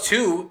then plus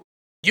two,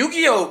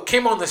 Yu-Gi-Oh!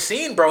 Came on the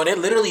scene, bro, and it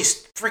literally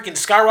freaking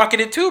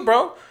skyrocketed too,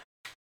 bro.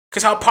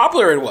 Because how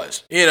popular it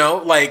was,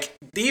 like,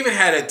 they even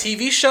had a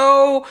TV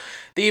show,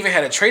 they even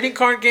had a trading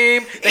card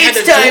game, they had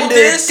the dual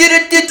disc, and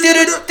then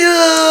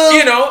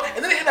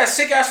they had that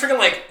sick-ass freaking,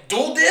 like,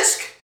 dual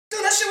disc.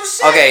 Dude, that shit was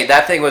sick. Okay,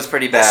 that thing was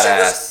pretty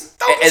badass.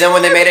 And then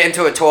when they made it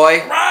into a toy,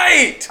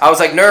 right? I was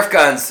like, Nerf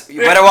guns,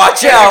 you better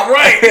watch out.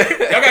 Right.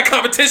 Y'all got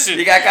competition.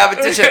 You got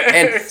competition.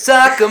 And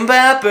suck 'em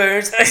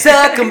bappers,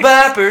 suck 'em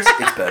bappers.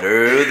 It's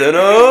better than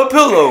a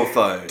pillow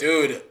fight.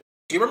 Dude,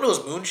 do you remember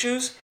those moon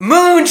shoes?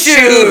 Moon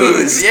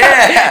shoes!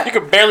 Yeah. You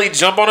could barely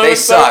jump on them. They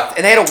sucked.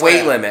 And they had a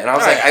weight limit. And I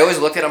was like, I always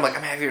looked at them, I'm like,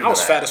 I'm heavier than that. I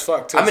was fat as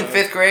fuck, too. I'm in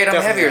 5th grade,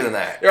 I'm heavier than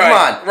that. Right. Come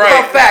on. Right. What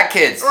about fat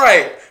kids?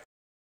 Right.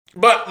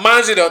 But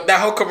mind you, though,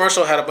 that whole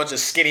commercial had a bunch of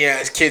skinny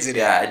ass kids in it.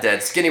 Yeah, it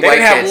did. Skinny they white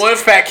kids. They didn't have one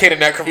fat kid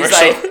in that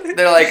commercial.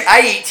 They're like,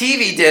 I eat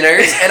TV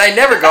dinners and I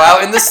never go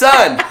out in the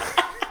sun.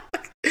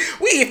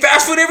 We eat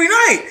fast food every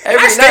night.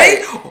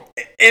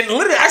 And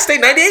literally, I stay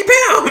 98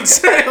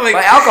 pounds. Like,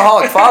 my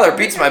alcoholic father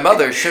beats my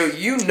mother, so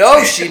you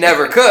know she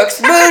never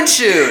cooks. Moon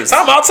shoes. So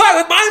I'm outside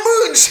with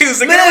my moon shoes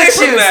to get away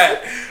from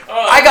that.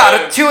 Oh, I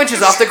got 2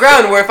 inches off the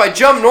ground, where if I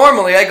jump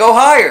normally, I go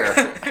higher.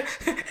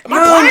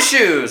 Moon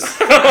shoes.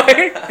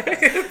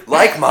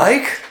 Like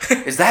Mike?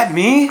 Is that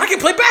me? I can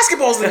play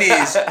basketballs in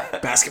these. I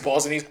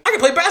can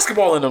play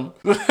basketball in them.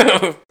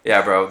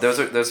 Yeah, bro. Those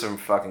are some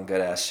fucking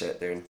good ass shit,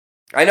 dude.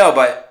 I know,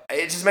 but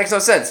it just makes no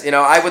sense.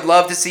 I would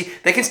love to see.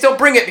 They can still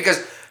bring it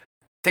because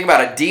think about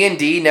it.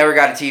 D&D never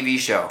got a TV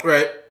show,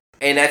 right?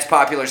 And that's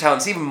popular as hell. And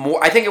it's even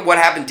more. I think what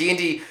happened.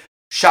 D&D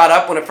shot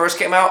up when it first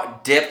came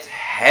out, dipped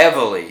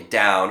heavily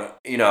down.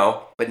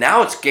 But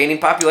now it's gaining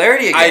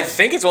popularity again. I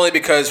think it's only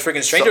because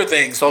freaking Stranger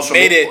Things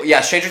made it. Yeah,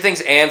 Stranger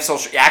Things and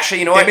social. Actually,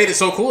 you know what? They made it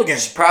so cool again.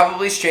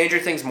 Probably Stranger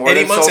Things more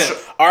Eddie than Munson.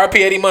 social.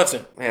 R.I.P. Eddie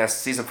Munson. Yeah,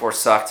 season 4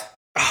 sucked.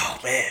 Oh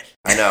man.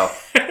 I know.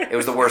 It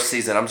was the worst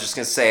season. I'm just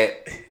gonna say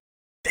it.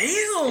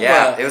 Damn.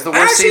 Yeah, it was the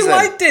worst season.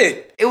 I actually liked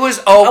it. It was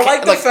okay. I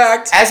like the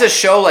fact as a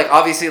show,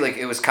 obviously,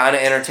 it was kind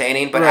of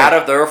entertaining. But out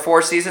of their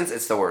 4 seasons,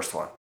 it's the worst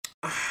one.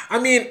 I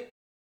mean,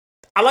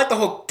 I like the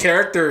whole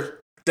character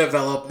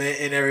development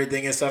and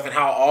everything and stuff, and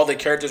how all the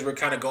characters were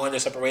kind of going their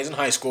separate ways in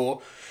high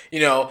school.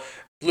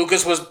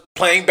 Lucas was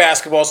playing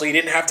basketball, so he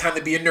didn't have time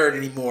to be a nerd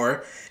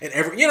anymore. And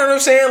you know what I'm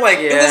saying?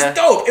 It was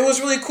dope. It was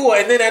really cool.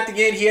 And then at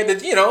the end, he had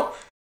to,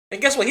 and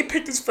guess what? He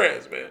picked his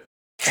friends, man.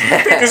 He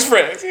picked his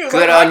friends. He was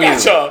Good like, on you.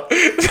 Y'all.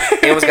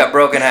 He almost got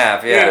broken in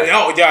half. Yeah.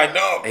 Oh yeah, I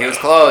know. He was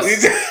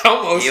close.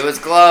 Almost. He was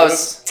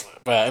close.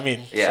 But I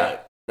mean, yeah.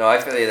 No, I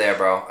feel you there,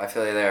 bro. I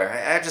feel you there.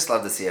 I just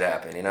love to see it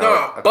happen. A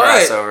but,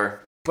 crossover.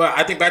 But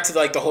I think back to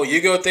the whole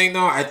Yu-Gi-Oh thing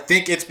though. I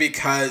think it's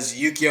because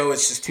Yu-Gi-Oh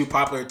is just too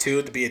popular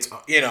too to be its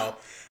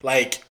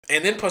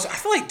and then plus I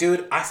feel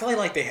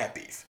like they had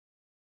beef.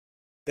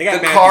 They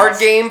got the card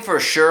game for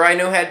sure. I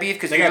know had beef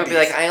because people would be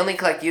like, I only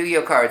collect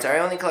Yu-Gi-Oh cards. Or I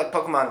only collect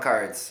Pokemon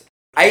cards.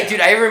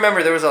 I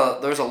remember there was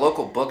a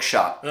local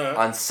bookshop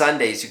on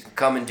Sundays. You could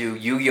come and do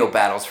Yu-Gi-Oh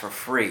battles for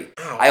free.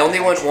 Oh, I only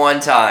went one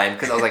time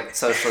because I was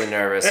socially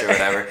nervous or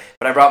whatever.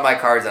 But I brought my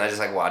cards and I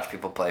just watched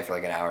people play for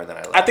an hour.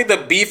 Then I think the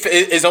beef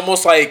is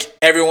almost like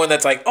everyone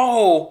that's like,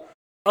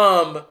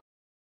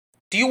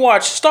 do you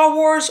watch Star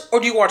Wars or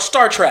do you watch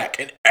Star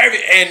Trek?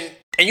 And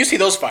you see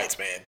those fights,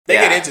 man. They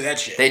get into that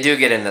shit. They do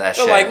get into that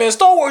shit. They're like, man,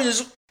 Star Wars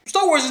is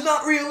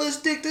not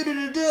realistic. Da, da,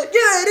 da, da.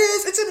 Yeah, it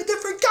is. It's in a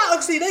different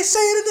galaxy. They say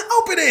it in the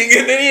opening.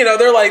 And then,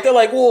 they're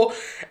like, well,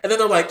 and then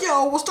they're like,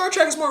 Star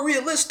Trek is more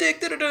realistic.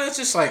 Da, da, da. It's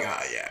just like,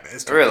 oh, yeah, man.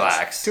 It's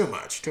relax. Too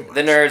much. The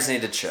nerds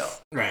need to chill.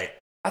 Right.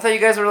 I thought you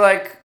guys were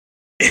like,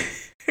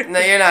 no,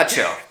 you're not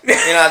chill.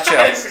 You're not chill.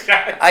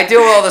 I deal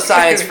with all the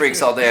science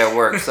freaks all day at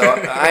work, so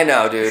I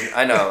know, dude.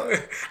 I know.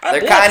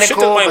 They're kind of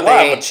cool, but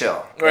they ain't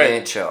chill. Right. They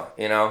ain't chill,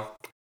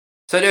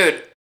 So,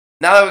 dude,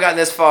 now that we've gotten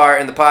this far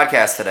in the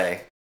podcast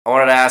today, I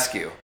wanted to ask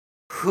you,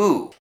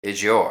 who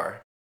is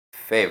your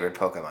favorite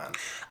Pokemon?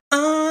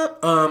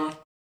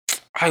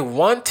 I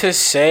want to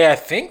say I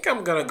think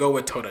I'm gonna go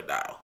with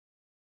Totodile.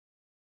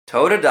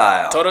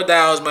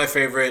 Totodile is my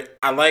favorite.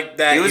 I like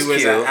that he was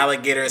cute. An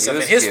alligator and stuff.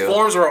 And his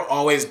forms were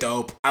always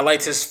dope. I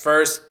liked his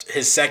first,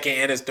 his second,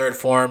 and his third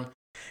form.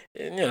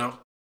 And,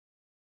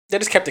 they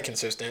just kept it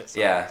consistent. So.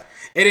 Yeah.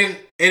 It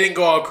didn't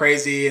go all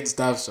crazy and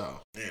stuff,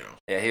 so,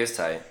 Yeah, he was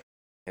tight.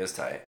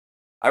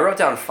 I wrote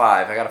down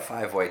 5. I got a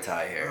 5-way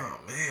tie here. Oh,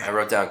 man. I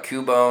wrote down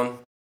Cubone,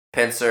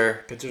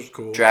 Pinsir. Pinsir's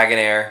cool.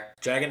 Dragonair.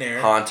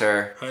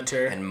 Haunter.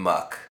 And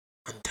Muck.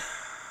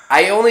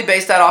 I only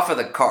based that off of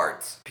the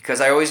cards because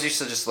I always used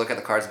to just look at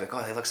the cards and be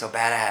like, oh, they look so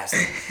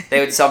badass.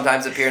 They would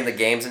sometimes appear in the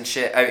games and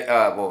shit.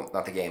 Well,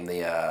 not the game,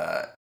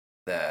 the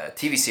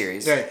TV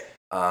series, right.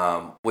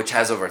 Which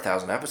has over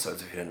 1,000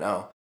 episodes if you didn't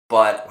know.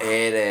 But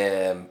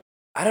it,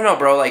 I don't know,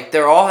 bro. Like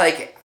they're all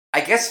like,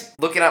 I guess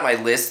looking at my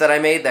list that I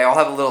made, they all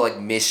have a little like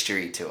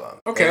mystery to them.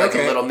 Okay, a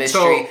little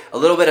mystery, a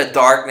little bit of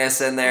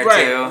darkness in there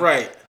too.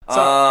 Right. So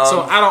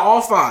out of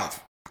all 5.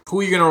 Who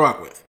are you gonna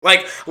rock with?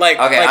 Okay, I'm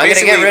gonna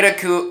get rid of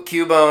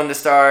Cubone to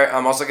start.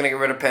 I'm also gonna get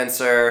rid of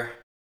Pinsir.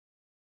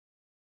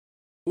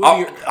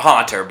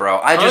 Haunter, bro.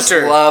 I just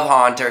love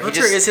Haunter.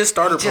 Haunter is his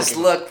starter. He just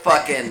look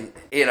fucking,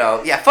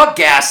 fuck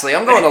Ghastly.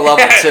 I'm going to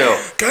level 2.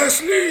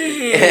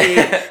 Ghastly,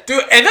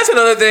 dude. And that's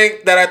another thing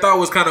that I thought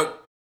was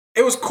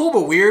it was cool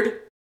but weird.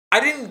 I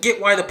didn't get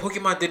why the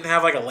Pokemon didn't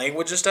have like a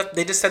language and stuff.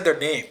 They just said their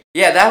name.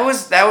 Yeah, that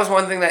was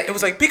one thing that it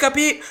was like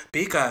Pika-Pee,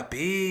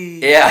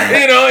 Pika-Pee. Yeah,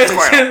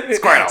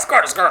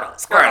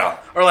 Squirtle,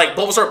 or like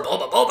Bulbasaur,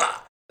 Bulba,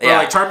 or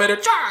like Charmander,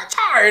 Char.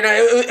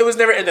 It was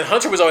never. And then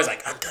Hunter was always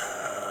like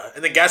Hunter,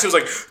 and then Ghastly was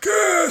like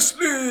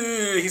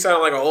Ghastly. He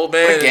sounded like an old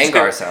man. What did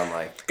Gengar sound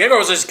like? Gengar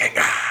was just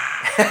Gengar.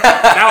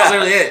 That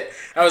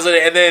was literally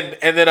it.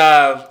 And then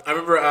I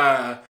remember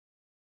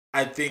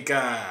I think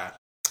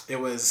it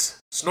was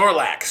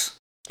Snorlax.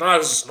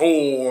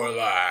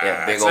 Snorlax.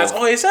 Yeah, big old. That's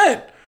all he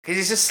said. Because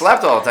he just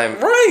slept all the time.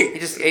 Right. He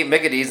just ate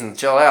Mickey's and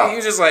chill out. He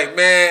was just like,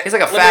 man. He's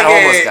like a fat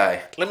homeless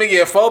guy. Let me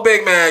get 4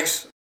 Big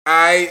Macs.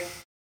 I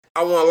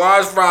want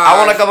large fries. I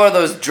want a couple of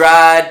those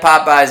dried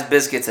Popeyes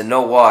biscuits and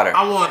no water.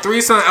 I want 3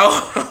 Sun.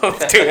 Oh,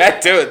 dude,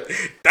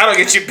 that'll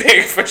get you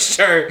big for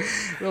sure.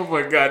 Oh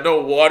my God,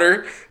 no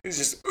water. It's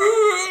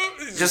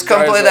just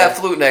come play that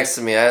flute next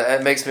to me.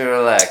 It makes me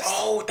relax.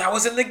 Oh, that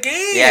was in the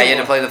game. Yeah, you had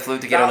to play the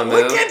flute to get on the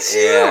move. Look at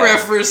you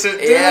reference it,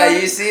 dude. Yeah,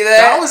 you see that?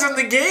 That was in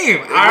the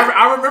game.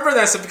 I remember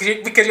that stuff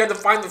because you had to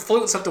find the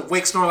flute and stuff to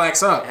wake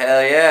Snorlax up.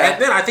 Hell yeah.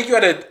 And then I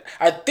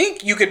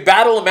think you could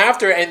battle him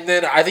after, and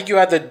then I think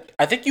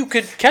you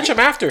could catch him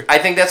after. I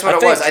think that's what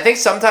it was. I think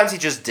sometimes he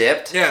just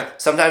dipped. Yeah.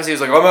 Sometimes he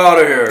was like, I'm out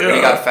of here. Yeah. And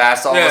he got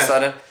fast all of a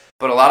sudden.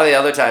 But a lot of the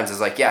other times is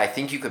like, I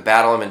think you could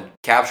battle him and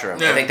capture him.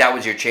 Yeah. I think that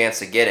was your chance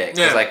to get it.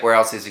 Because like, where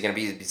else is he going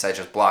to be besides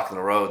just blocking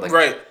the road? Like,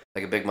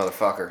 like a big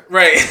motherfucker.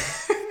 Right.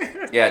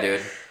 Yeah,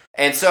 dude.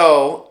 And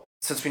so,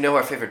 since we know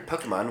our favorite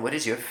Pokemon, what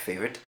is your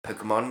favorite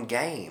Pokemon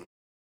game?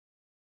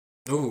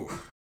 Ooh.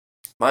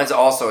 Mine's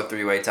also a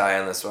 3-way tie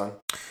on this one.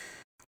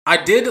 I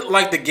did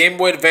like the Game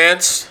Boy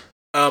Advance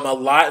a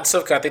lot and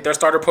stuff because I think their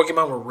starter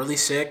Pokemon were really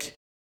sick.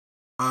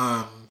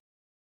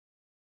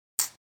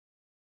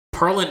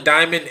 Pearl and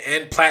Diamond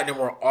and Platinum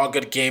were all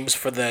good games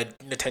for the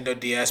Nintendo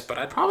DS, but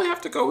I'd probably have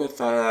to go with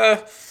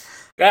I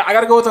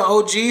gotta go with the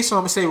OG, so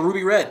I'm gonna say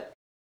Ruby Red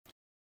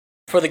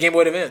for the Game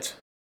Boy Advance.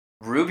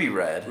 Ruby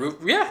Red?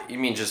 Yeah. You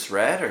mean just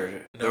red,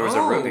 or there was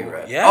a Ruby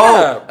Red? Yeah.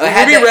 Oh,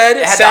 Ruby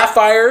Red,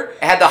 Sapphire.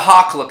 It had the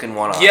hawk looking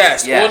one on.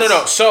 Yes. Well,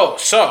 no.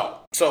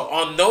 So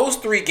on those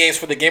 3 games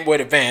for the Game Boy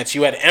Advance,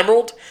 you had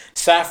Emerald,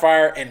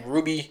 Sapphire, and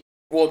Ruby.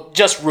 Well,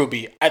 just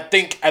Ruby. I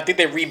think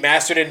they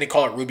remastered it and they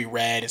call it Ruby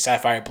Red and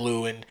Sapphire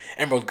Blue and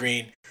Emerald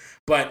Green.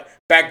 But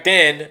back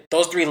then,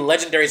 those 3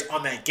 legendaries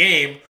on that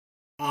game,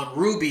 on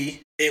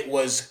Ruby, it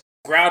was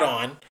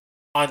Groudon.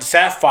 On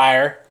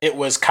Sapphire, it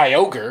was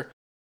Kyogre.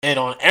 And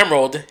on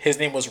Emerald, his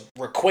name was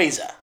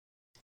Rayquaza.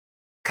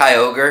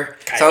 Kyogre?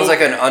 Sounds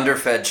like an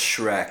underfed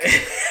Shrek.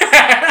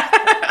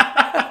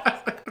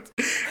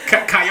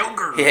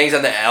 Kyogre. He hangs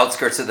on the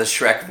outskirts of the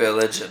Shrek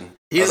village and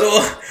he's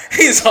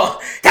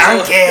all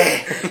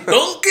Donkey,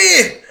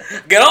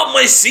 get off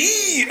my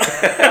seat.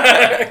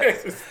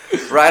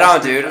 Right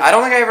on, dude. I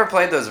don't think I ever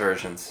played those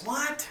versions.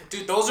 What?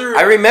 Dude, those are...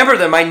 I remember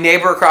them. My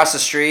neighbor across the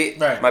street,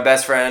 my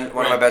best friend,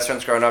 one of my best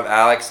friends growing up,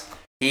 Alex,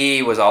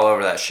 he was all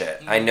over that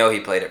shit. I know he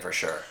played it for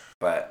sure.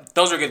 But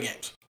those are good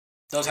games.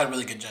 Those had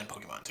really good gen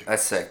Pokemon too.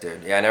 That's sick,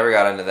 dude. Yeah, I never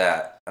got into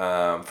that.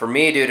 For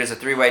me, dude, it's a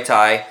 3-way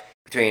tie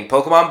between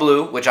Pokemon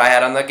Blue, which I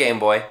had on the Game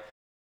Boy,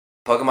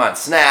 Pokemon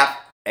Snap,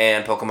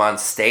 and Pokemon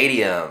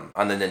Stadium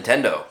on the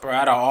Nintendo. Bro,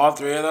 out of all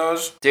 3 of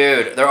those?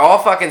 Dude, they're all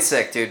fucking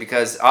sick, dude,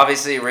 because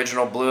obviously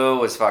original Blue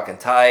was fucking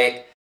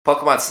tight.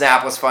 Pokemon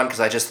Snap was fun because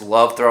I just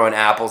love throwing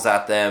apples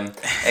at them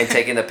and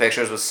taking the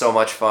pictures was so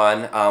much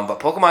fun. But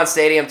Pokemon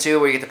Stadium too,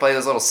 where you get to play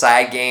those little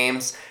side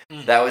games,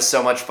 that was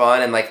so much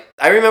fun. And like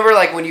I remember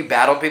like when you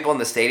battled people in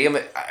the stadium,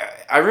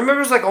 I remember it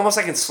was like almost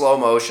like in slow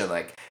motion.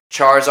 Like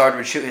Charizard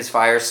would shoot his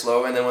fire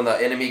slow, and then when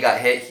the enemy got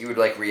hit, he would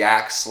like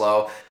react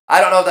slow. I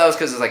don't know if that was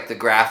because of like the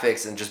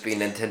graphics and just being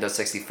Nintendo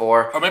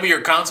 64. Or maybe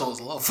your console was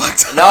a little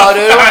fucked up. No,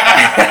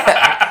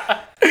 dude.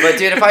 But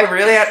dude, if I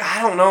really had,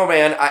 I don't know,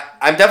 man.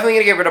 I'm definitely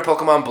gonna get rid of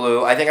Pokemon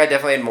Blue. I think I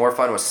definitely had more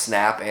fun with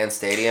Snap and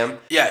Stadium.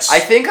 Yes. I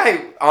think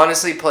I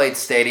honestly played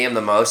Stadium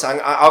the most.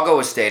 I'll go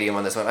with Stadium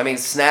on this one. I mean,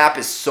 Snap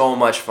is so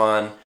much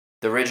fun.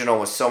 The original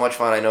was so much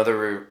fun. I know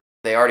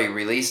they already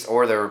released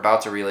or they're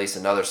about to release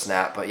another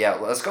Snap. But yeah,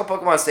 let's go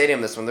Pokemon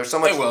Stadium this one. There's so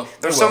much.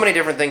 There's so many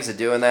different things to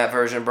do in that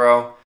version,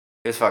 bro.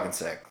 It was fucking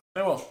sick.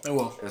 They will. It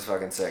was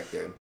fucking sick,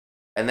 dude.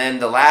 And then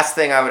the last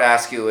thing I would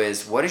ask you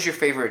is, what is your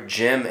favorite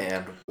gym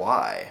and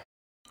why?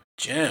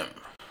 Gym.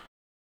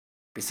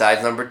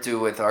 Besides number 2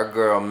 with our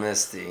girl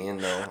Misty, you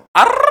know.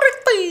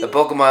 The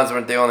Pokemons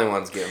weren't the only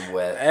ones getting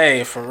wet.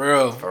 Hey, for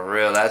real. For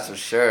real, that's for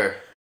sure.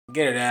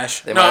 Get it,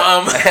 Ash.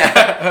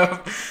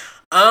 Wow.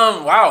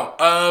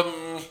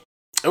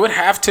 It would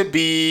have to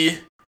be.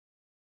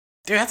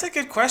 Dude, that's a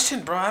good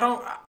question,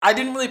 bro. I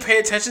didn't really pay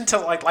attention to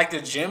like the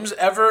gyms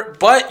ever.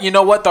 But you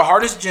know what? The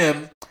hardest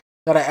gym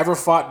that I ever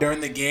fought during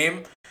the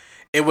game,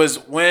 it was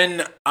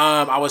when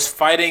I was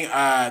fighting.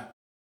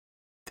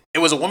 It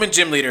was a woman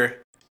gym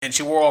leader, and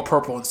she wore all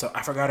purple and stuff.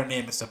 I forgot her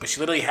name and stuff, but she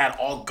literally had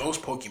all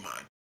ghost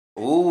Pokemon.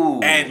 Ooh.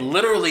 And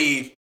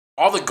literally,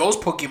 all the ghost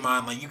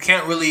Pokemon, like you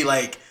can't really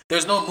like.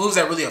 There's no moves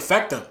that really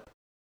affect them,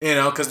 you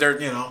know, because they're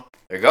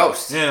they're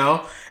ghosts, you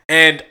know.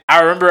 And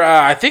I remember,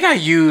 I think I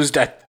used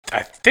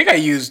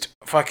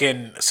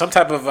fucking some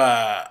type of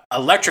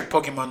electric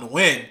Pokemon to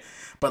win,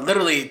 but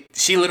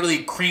she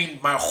literally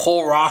creamed my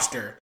whole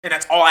roster, and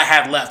that's all I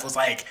had left. Was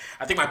like,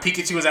 I think my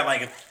Pikachu was at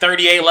like a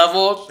 38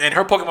 level, and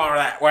her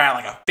Pokemon were at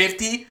like a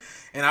 50,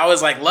 and I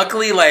was like,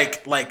 luckily,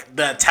 like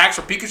the attacks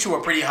for Pikachu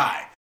were pretty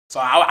high. So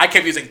I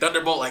kept using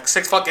Thunderbolt like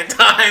 6 fucking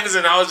times,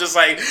 and I was just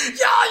like,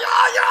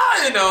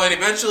 yeah, you know, and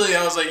eventually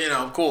I was like,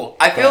 cool.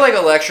 I feel like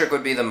electric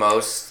would be the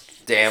most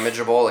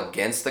damageable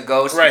against the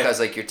ghost, right? Because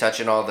like you're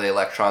touching all the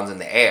electrons in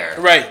the air,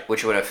 right?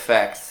 Which would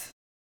affect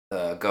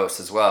the ghost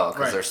as well,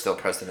 because they're still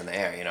present in the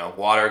air. You know,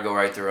 water would go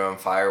right through them.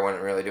 Fire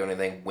wouldn't really do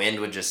anything. Wind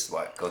would just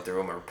go through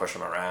them or push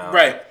them around.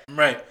 Right.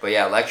 But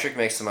yeah, electric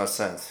makes the most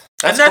sense.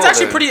 That's cool,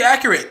 actually pretty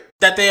accurate.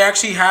 That they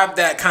actually have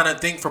that kind of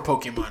thing for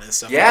Pokemon and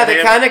stuff. Yeah,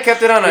 they kind of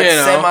kept it on a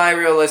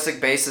semi-realistic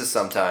basis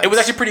sometimes. It was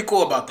actually pretty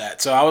cool about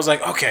that. So I was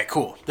like, okay,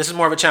 cool. This is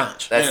more of a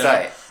challenge. That's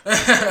tight.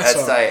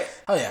 That's tight.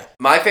 Oh yeah.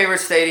 My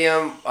favorite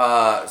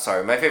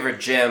my favorite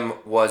gym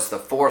was the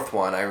 4th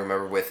one. I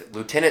remember with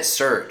Lieutenant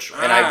Surge,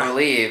 and I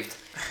believed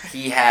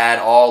he had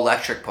all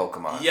electric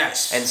Pokemon.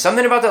 Yes. And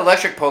something about the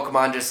electric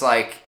Pokemon, just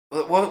like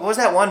what was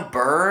that one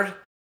bird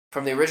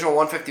from the original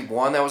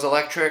 151 that was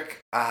electric?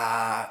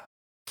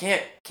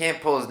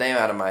 Can't pull his name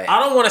out of my. I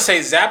don't want to say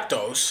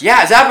Zapdos.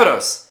 Yeah,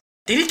 Zapdos.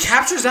 Did he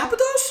capture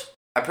Zapdos?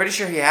 I'm pretty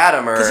sure he had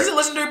him, because he's a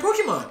legendary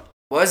Pokemon.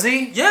 Was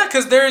he? Yeah,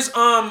 because there's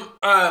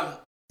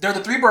there are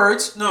the 3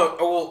 birds. No,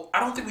 well,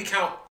 I don't think we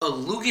count a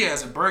Lugia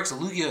as a bird, because a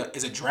Lugia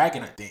is a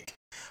dragon, I think.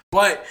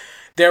 But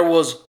there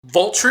was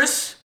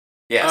Voltress,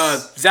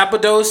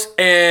 Zapdos,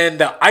 and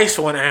the ice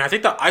one, and I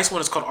think the ice one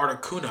is called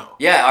Articuno.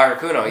 Yeah,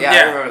 Articuno. Yeah,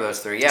 I remember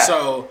those 3. Yeah.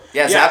 So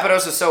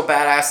Zapdos was so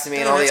badass to me,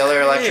 and all the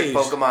other electric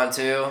Pokemon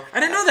too.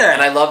 I didn't know that.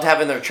 And I loved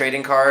having their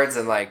trading cards,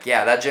 and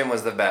that gym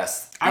was the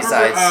best.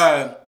 Besides,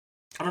 I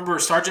remember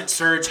Sergeant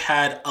Surge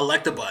had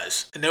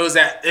Electabuzz, and there was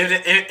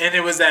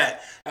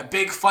that a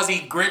big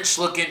fuzzy Grinch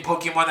looking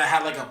Pokemon that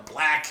had like a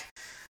black,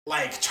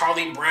 like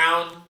Charlie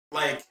Brown,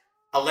 like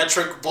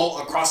electric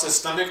bolt across his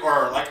stomach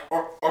or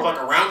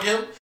around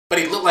him, but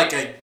he looked like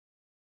a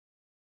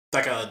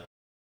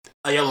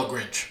yellow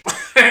Grinch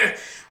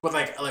with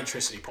like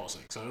electricity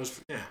pulsing. So it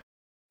was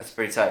That's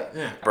pretty tight.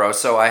 Yeah. Bro,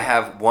 so I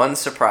have one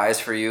surprise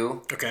for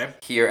you. Okay.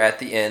 Here at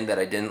the end that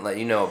I didn't let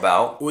you know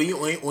about. Oui.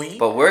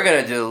 But we're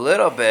going to do a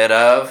little bit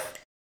of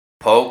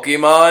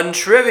Pokemon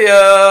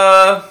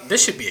trivia.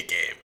 This should be a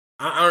game.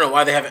 I don't know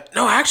why they haven't.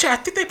 No, actually, I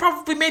think they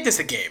probably made this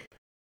a game.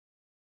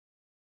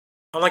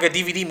 On like a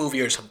DVD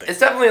movie or something. It's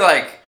definitely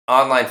like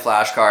online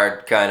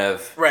flashcard kind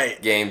of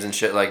right. games and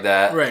shit like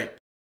that. Right.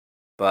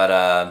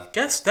 But,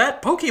 guess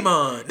that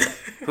Pokemon.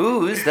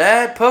 Who's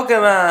that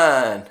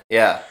Pokemon?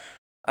 Yeah.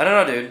 I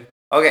don't know, dude.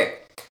 Okay.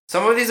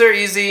 Some of these are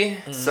easy.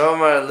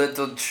 Some are a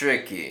little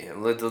tricky.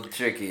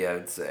 I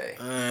would say.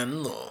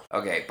 No.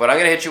 Okay, but I'm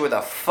going to hit you with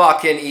a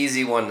fucking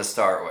easy one to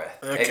start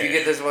with. Okay. If you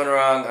get this one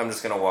wrong, I'm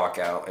just going to walk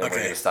out and we're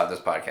going to stop this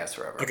podcast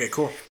forever. Okay,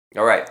 cool.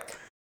 All right.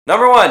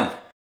 Number 1.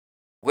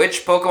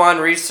 Which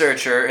Pokemon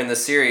researcher in the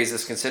series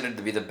is considered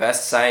to be the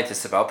best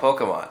scientist about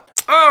Pokemon?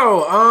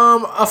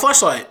 Oh, a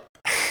flashlight.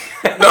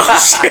 No,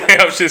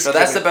 I'm just so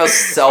that's the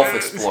best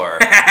self-explorer.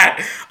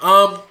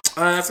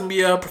 That's gonna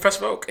be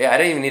Professor Oak. Yeah, I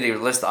didn't even need to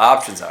list the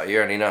options out. You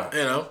already know.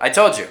 You know. I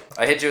told you.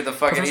 I hit you with the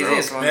fucking Professor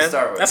easiest Oak, one man. to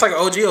start with. That's like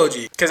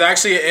OG. Because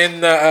actually, in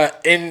the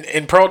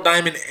in Pearl,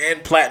 Diamond,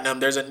 and Platinum,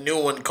 there's a new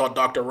one called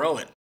Dr.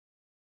 Rowan.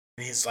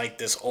 And he's like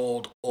this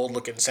old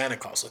looking Santa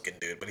Claus looking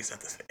dude, but he's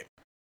not the same.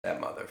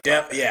 That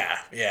motherfucker. Yeah,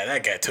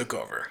 that guy took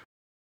over.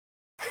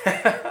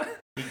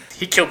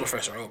 he killed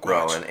Professor Oak.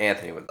 Rowan,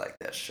 Anthony would like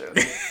that shit.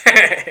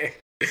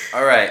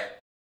 All right.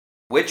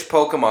 Which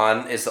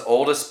Pokemon is the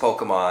oldest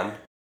Pokemon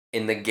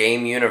in the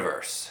game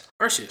universe?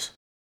 Arceus.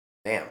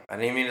 Damn, I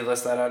didn't even mean to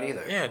list that out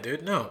either. Yeah,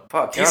 dude, no.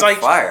 Fuck, he's like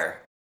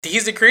fire.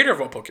 He's the creator of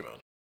all Pokemon.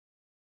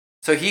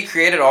 So he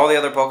created all the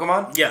other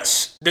Pokemon?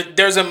 Yes.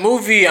 There's a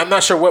movie, I'm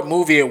not sure what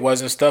movie it was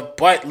and stuff,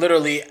 but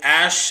literally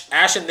Ash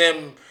and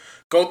them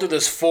go through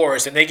this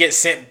forest and they get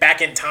sent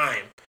back in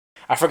time.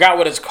 I forgot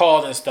what it's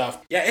called and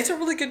stuff. Yeah, it's a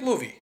really good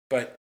movie,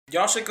 but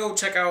y'all should go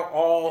check out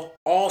all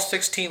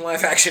 16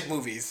 live action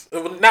movies.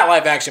 Not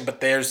live action, but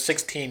there's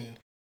 16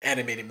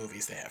 animated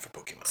movies they have for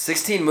Pokemon.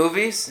 16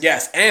 movies?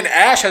 Yes, and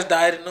Ash has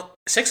died in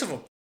 6 of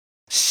them.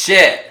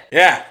 Shit.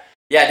 Yeah.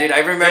 Yeah, dude, I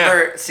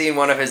remember seeing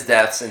one of his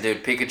deaths, and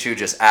dude, Pikachu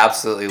just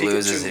absolutely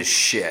loses his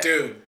shit.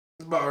 Dude,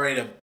 he's about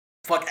ready to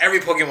fuck every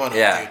Pokemon up,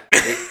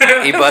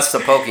 dude. he busts a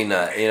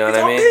Pokenut, you know what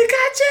I mean? Pikachu!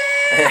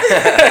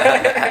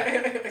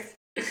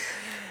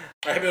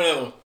 I have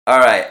another one. All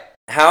right.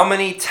 How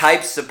many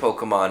types of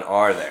Pokemon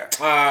are there?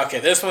 Okay,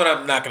 this one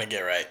I'm not going to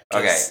get right.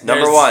 Okay,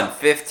 number 1,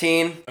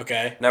 15.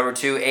 Okay. Number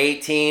 2,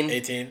 18.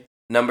 18.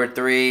 Number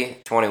 3,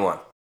 21.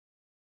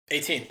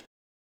 18.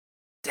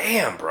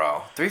 Damn,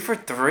 bro. 3 for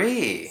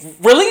 3.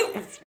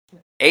 Really?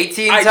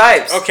 18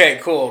 types. Okay,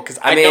 cool, because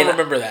I don't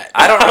remember that.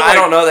 I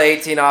don't know the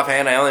 18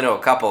 offhand. I only know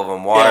a couple of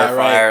them. Water,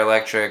 fire,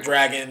 electric.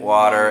 Dragon.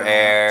 Water,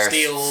 air,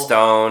 steel.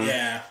 Stone.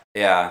 Yeah.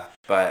 Yeah,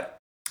 but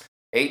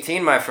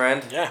 18, my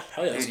friend. Yeah,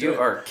 hell yeah. Dude, you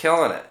are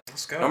killing it.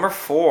 Let's go. Number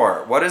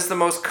 4. What is the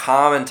most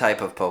common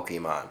type of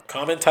Pokemon?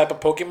 Common type of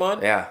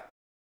Pokemon? Yeah.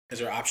 Is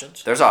there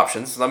options? There's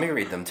options. Let me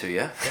read them to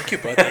you. Thank you,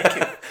 bud. Thank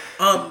you.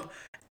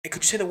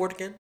 Could you say the word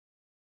again?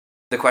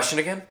 The question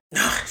again?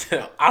 No,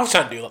 I was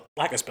trying to do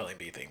like a spelling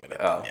bee thing, but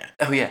yeah.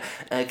 Oh yeah.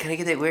 Can I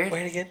get that word?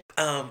 Wait again.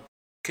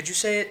 Could you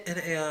say it in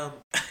a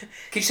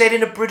Could you say it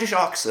in a British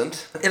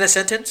accent? In a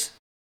sentence?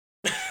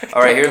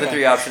 All right. Here are the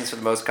 3 options for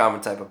the most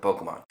common type of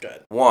Pokemon.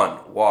 Good.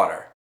 1,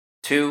 water.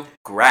 2,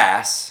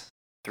 grass.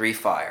 3,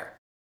 fire.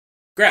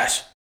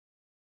 Grass.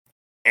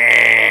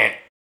 What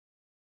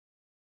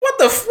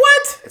the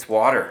what? It's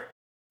water.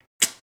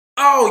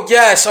 Oh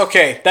yes.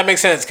 Okay, that makes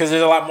sense because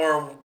there's a lot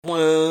more.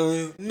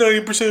 90% of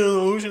the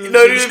ocean. 90%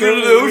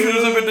 of the ocean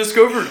hasn't been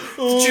discovered.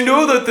 Did you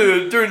know that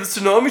during the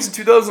tsunamis in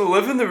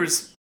 2011, there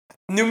was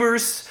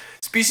numerous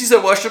species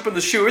that washed up on the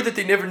shore that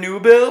they never knew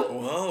about?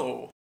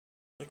 Whoa!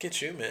 Look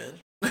at you, man.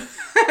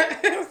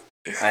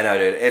 I know,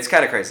 dude. It's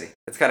kind of crazy.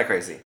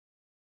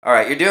 All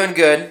right, you're doing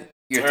good.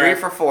 You're 3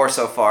 for 4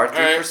 so far.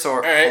 3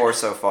 for 4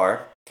 so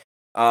far.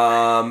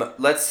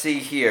 Let's see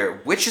here.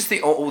 Which is the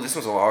this one's a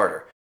little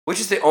harder. Which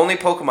is the only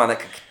Pokemon that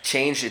can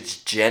change its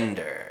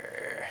gender?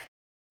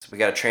 We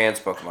got a trans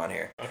Pokemon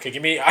here. Okay,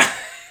 give me...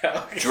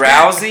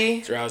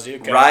 Drowsy, okay.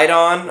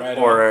 Rhydon,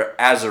 or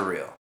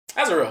Azurill?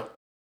 Azurill.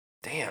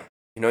 Damn.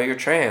 You know you're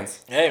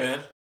trans. Hey,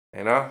 man.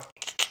 You know?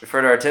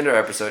 Refer to our Tinder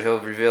episode. He'll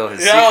reveal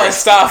his secrets. No,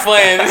 stop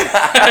playing.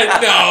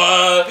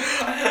 No.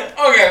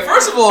 Okay,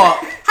 first of all,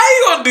 how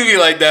you gonna do me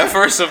like that,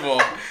 first of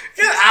all?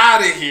 Get out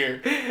of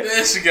here.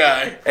 This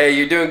guy. Hey,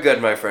 you're doing good,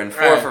 my friend.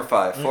 4 for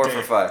 5. 4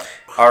 for 5.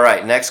 All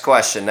right, next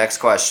question.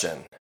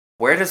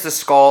 Where does the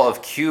skull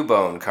of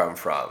Cubone come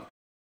from?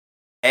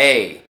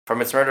 A,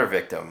 from its murder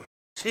victim.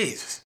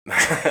 Jesus.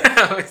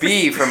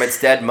 B, from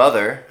its dead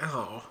mother.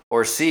 Oh.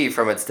 Or C,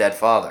 from its dead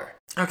father.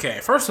 Okay,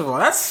 first of all,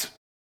 this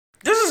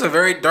is a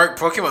very dark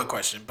Pokemon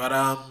question, but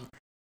I'm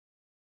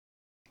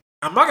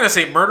not gonna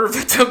say murder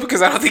victim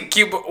because I don't think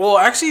Cubone. Well,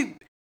 actually,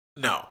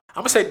 no.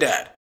 I'm gonna say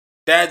dad.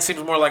 Dad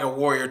seems more like a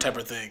warrior type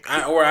of thing.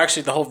 Or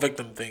actually, the whole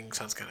victim thing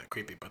sounds kind of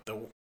creepy, but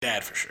the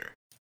dad for sure.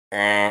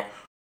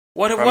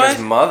 What? From his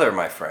mother,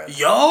 my friend.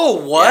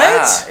 Yo,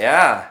 what?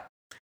 Yeah.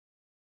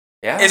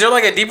 Is there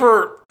like a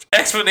deeper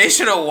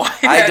explanation of why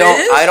is?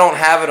 I don't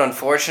have it,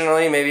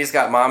 unfortunately. Maybe he's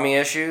got mommy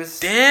issues.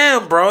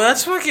 Damn, bro,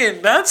 that's kind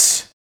of dark.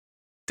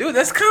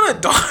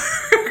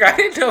 I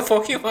didn't know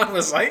Pokemon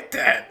was like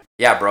that.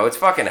 Yeah, bro, it's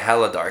fucking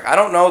hella dark. I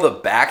don't know the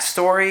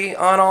backstory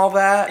on all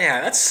that. Yeah,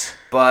 that's...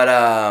 But,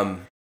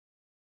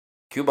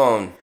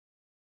 Cubone,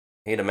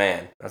 he the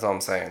man. That's all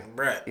I'm saying.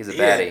 Brett, he's a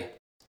baddie.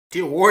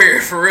 He's a warrior,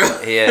 for real.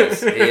 He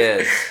is.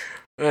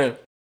 Man.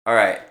 All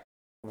right.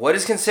 What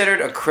is considered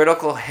a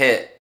critical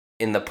hit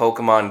in the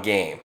Pokemon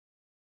game?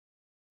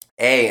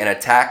 A, an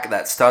attack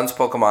that stuns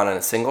Pokemon in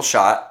a single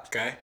shot.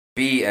 Okay.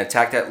 B, an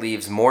attack that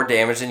leaves more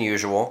damage than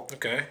usual.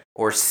 Okay.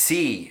 Or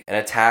C, an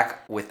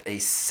attack with a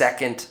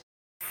second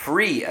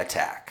free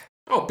attack.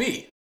 Oh,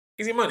 B.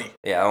 Easy money.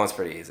 Yeah, that one's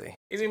pretty easy.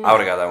 Easy money. I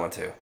would have got that one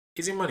too.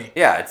 Easy money.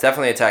 Yeah, it's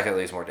definitely attack that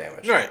leaves more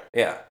damage. Right.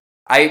 Yeah.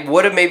 I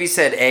would have maybe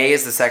said A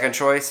is the second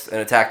choice, an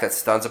attack that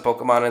stuns a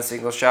Pokemon in a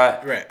single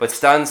shot. Right. But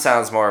stun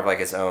sounds more of like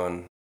its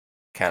own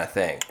kind of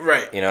thing.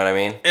 Right. You know what I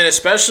mean? And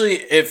especially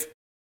if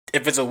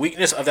it's a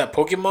weakness of that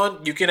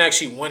Pokemon, you can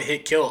actually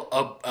one-hit kill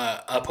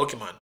a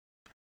Pokemon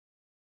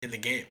in the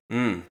game.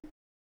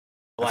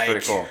 That's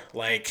pretty cool.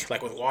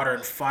 Like with water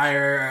and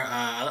fire,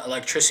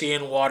 electricity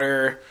and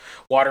water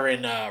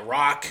and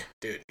rock.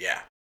 Dude, yeah.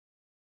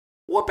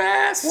 Whoop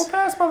ass. Whoop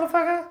ass,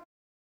 motherfucker.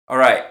 All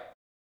right.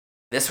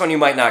 This one you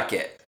might not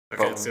get.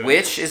 Okay, but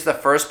which is the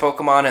first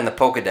Pokemon in the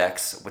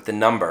Pokedex with the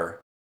number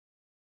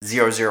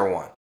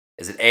 001?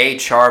 Is it A,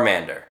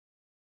 Charmander,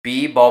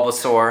 B,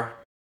 Bulbasaur,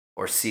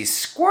 or C,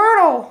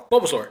 Squirtle?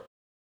 Bulbasaur.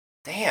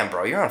 Damn,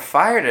 bro, you're on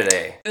fire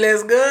today.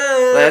 Let's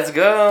go. Let's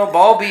go.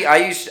 Bulby. I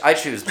used to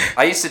choose.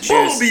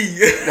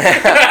 Bulby.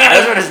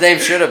 That's what his name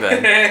should have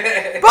been.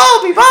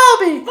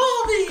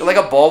 Bulby. Like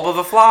a bulb of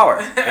a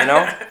flower, you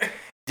know?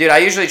 Dude, I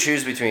usually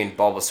choose between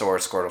Bulbasaur or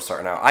Squirtle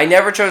starting out. I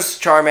never chose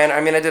Charmander.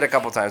 I mean, I did a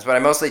couple times, but I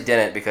mostly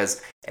didn't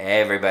because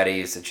everybody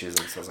used to choose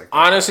them. So I was like,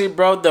 honestly,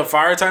 bro, the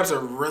fire types are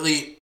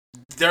really,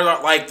 they're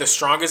not like the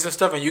strongest and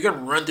stuff, and you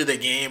can run through the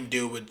game,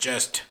 dude, with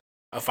just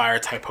a fire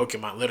type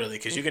Pokemon, literally,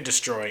 because you can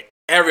destroy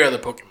every other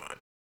Pokemon.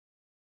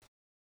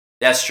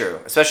 That's true.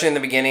 Especially in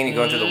the beginning, you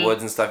go into the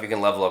woods and stuff, you can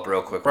level up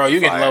real quick. Bro,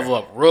 you can level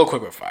up real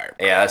quick with fire.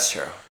 Bro. Yeah, that's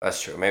true.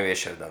 That's true. Maybe I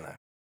should have done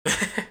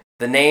that.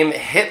 The name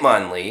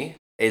Hitmonlee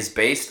is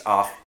based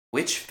off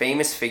which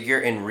famous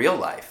figure in real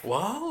life?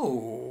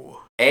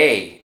 Whoa.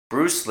 A,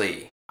 Bruce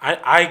Lee.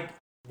 I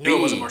knew B,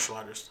 it was a martial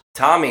artist.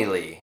 Tommy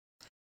Lee.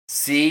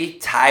 C,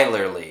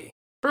 Tyler Lee.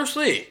 Bruce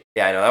Lee.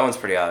 Yeah, I know that one's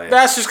pretty obvious.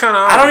 That's just kind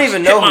of I don't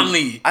even know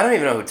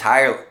who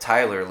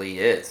Tyler Lee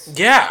is.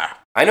 Yeah.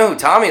 I know who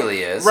Tommy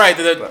Lee is. Right,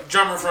 the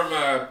drummer from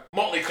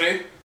Motley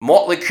Crue.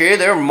 Motley Crue,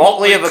 they're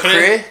Motley of a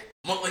Crue.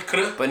 Motley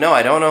Crue. But no,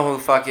 I don't know who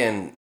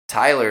fucking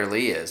Tyler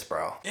Lee is,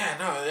 bro. Yeah,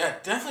 no, yeah,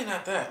 definitely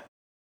not that.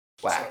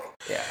 Whack.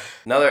 So. Yeah.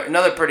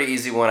 Another pretty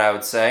easy one, I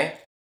would say.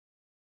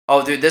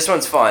 Oh, dude, this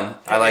one's fun.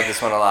 I like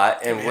this one a lot,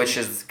 and which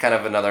is kind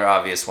of another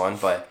obvious one.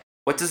 But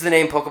what does the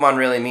name Pokemon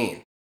really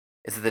mean?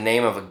 Is it the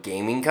name of a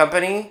gaming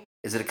company?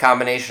 Is it a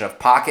combination of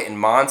Pocket and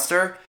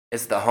Monster?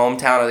 Is it the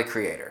hometown of the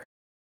creator?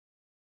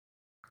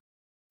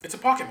 It's a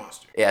Pocket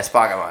Monster. Yeah, it's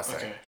Pocket Monster.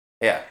 Okay.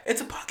 Yeah.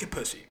 It's a Pocket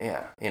Pussy.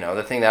 Yeah,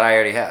 the thing that I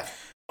already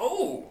have.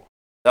 Oh.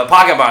 The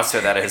Pocket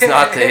Monster, that is,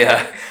 not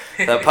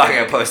the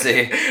Pocket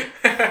Pussy.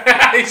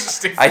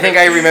 I think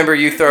I remember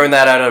you throwing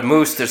that at a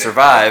moose to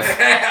survive.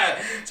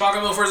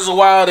 Talking about versus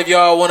Wild. If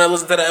y'all want to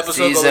listen to the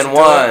episode,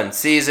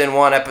 Season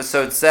 1,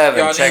 Episode 7.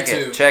 Y'all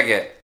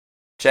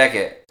check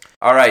it.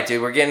 All right,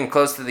 dude, we're getting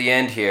close to the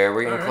end here.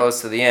 We're getting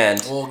close to the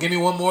end. Well, give me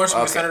one more so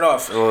we can send it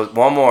off. Well,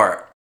 one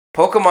more.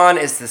 Pokemon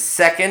is the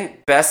second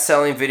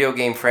best-selling video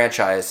game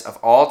franchise of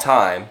all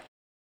time,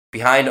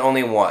 behind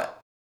only what?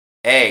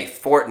 A,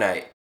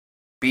 Fortnite.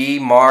 B,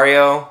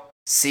 Mario.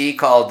 C,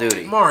 Call of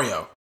Duty.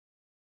 Mario.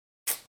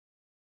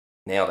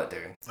 Nailed it,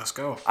 dude. Let's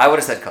go. I would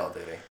have said Call of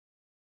Duty.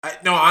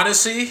 No,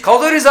 honestly.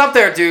 Call of Duty's up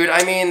there, dude.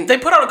 I mean... They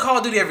put out a Call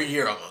of Duty every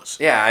year almost.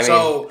 Yeah, I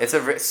mean,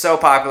 it's so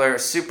popular,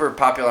 super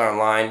popular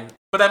online.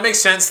 But that makes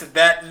sense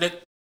that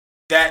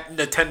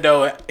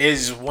Nintendo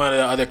is one of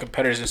the other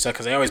competitors and stuff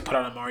because they always put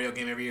out a Mario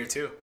game every year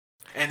too.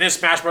 And then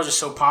Smash Bros is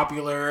so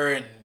popular,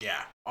 and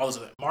yeah, all those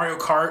other Mario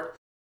Kart.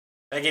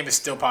 That game is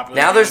still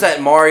popular. Now there's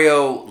that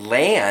Mario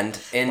Land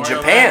in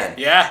Japan. Land.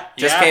 Yeah,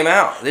 just came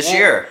out this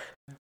year.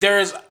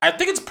 I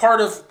think it's part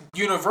of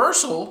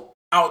Universal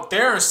out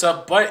there and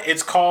stuff, but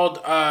it's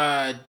called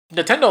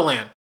Nintendo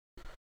Land.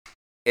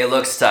 It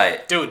looks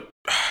tight, dude.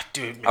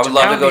 I would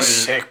love to go to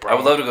sick, bro. I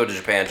would love to go to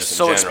Japan just in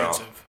general.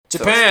 Expensive.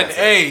 Japan,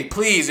 hey,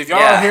 please, if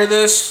y'all hear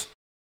this,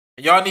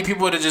 y'all need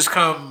people to just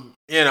come,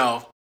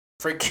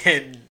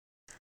 freaking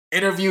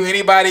interview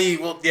anybody.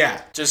 Well,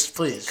 yeah, just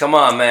please. Come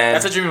on, man.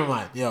 That's a dream of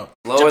mine. Yo,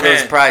 lower Japan.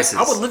 Those prices.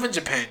 I would live in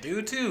Japan,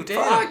 dude, too.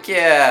 Damn. Fuck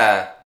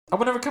yeah. I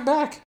would never come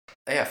back.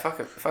 Yeah, fuck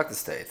it. Fuck the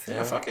States.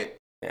 Yeah, fuck it.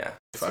 Yeah,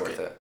 it's worth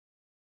it.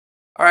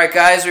 All right,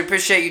 guys, we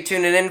appreciate you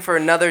tuning in for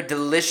another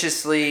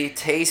deliciously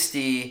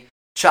tasty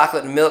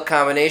chocolate and milk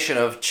combination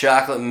of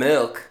chocolate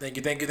milk.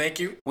 Thank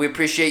you. We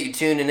appreciate you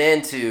tuning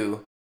in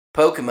to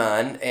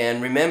Pokemon,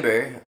 and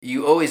remember,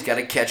 you always got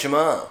to catch them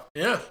all.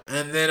 Yeah,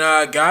 and then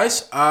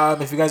guys,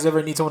 if you guys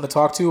ever need someone to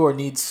talk to or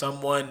need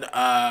someone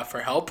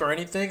for help or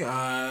anything,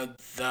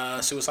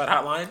 the suicide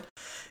hotline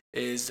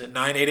is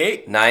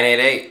 988.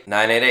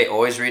 988.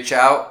 Always reach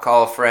out,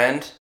 call a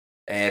friend.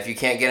 And if you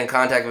can't get in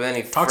contact with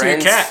any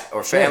friends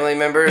or family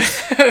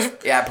members,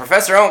 yeah,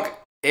 Professor Oak,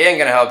 he ain't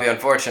going to help you,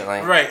 unfortunately.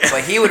 Right.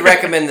 But he would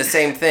recommend the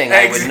same thing.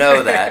 I would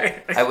know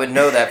that. I would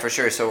know that for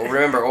sure. So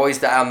remember, always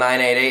dial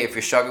 988 if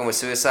you're struggling with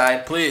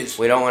suicide. Please.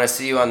 We don't want to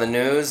see you on the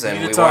news,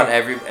 and we want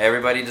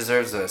everybody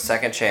deserves a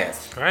second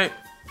chance. Right.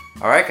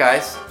 All right,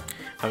 guys.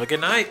 Have a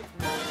good night.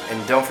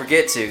 And don't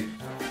forget to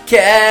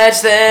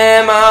catch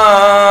them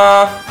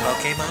all.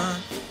 Pokemon.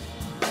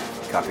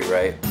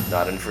 Copyright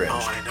not infringed. Oh,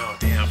 I know.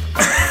 Damn.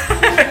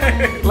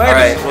 All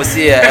right. We'll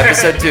see you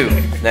episode 2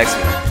 next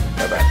week.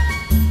 Bye-bye.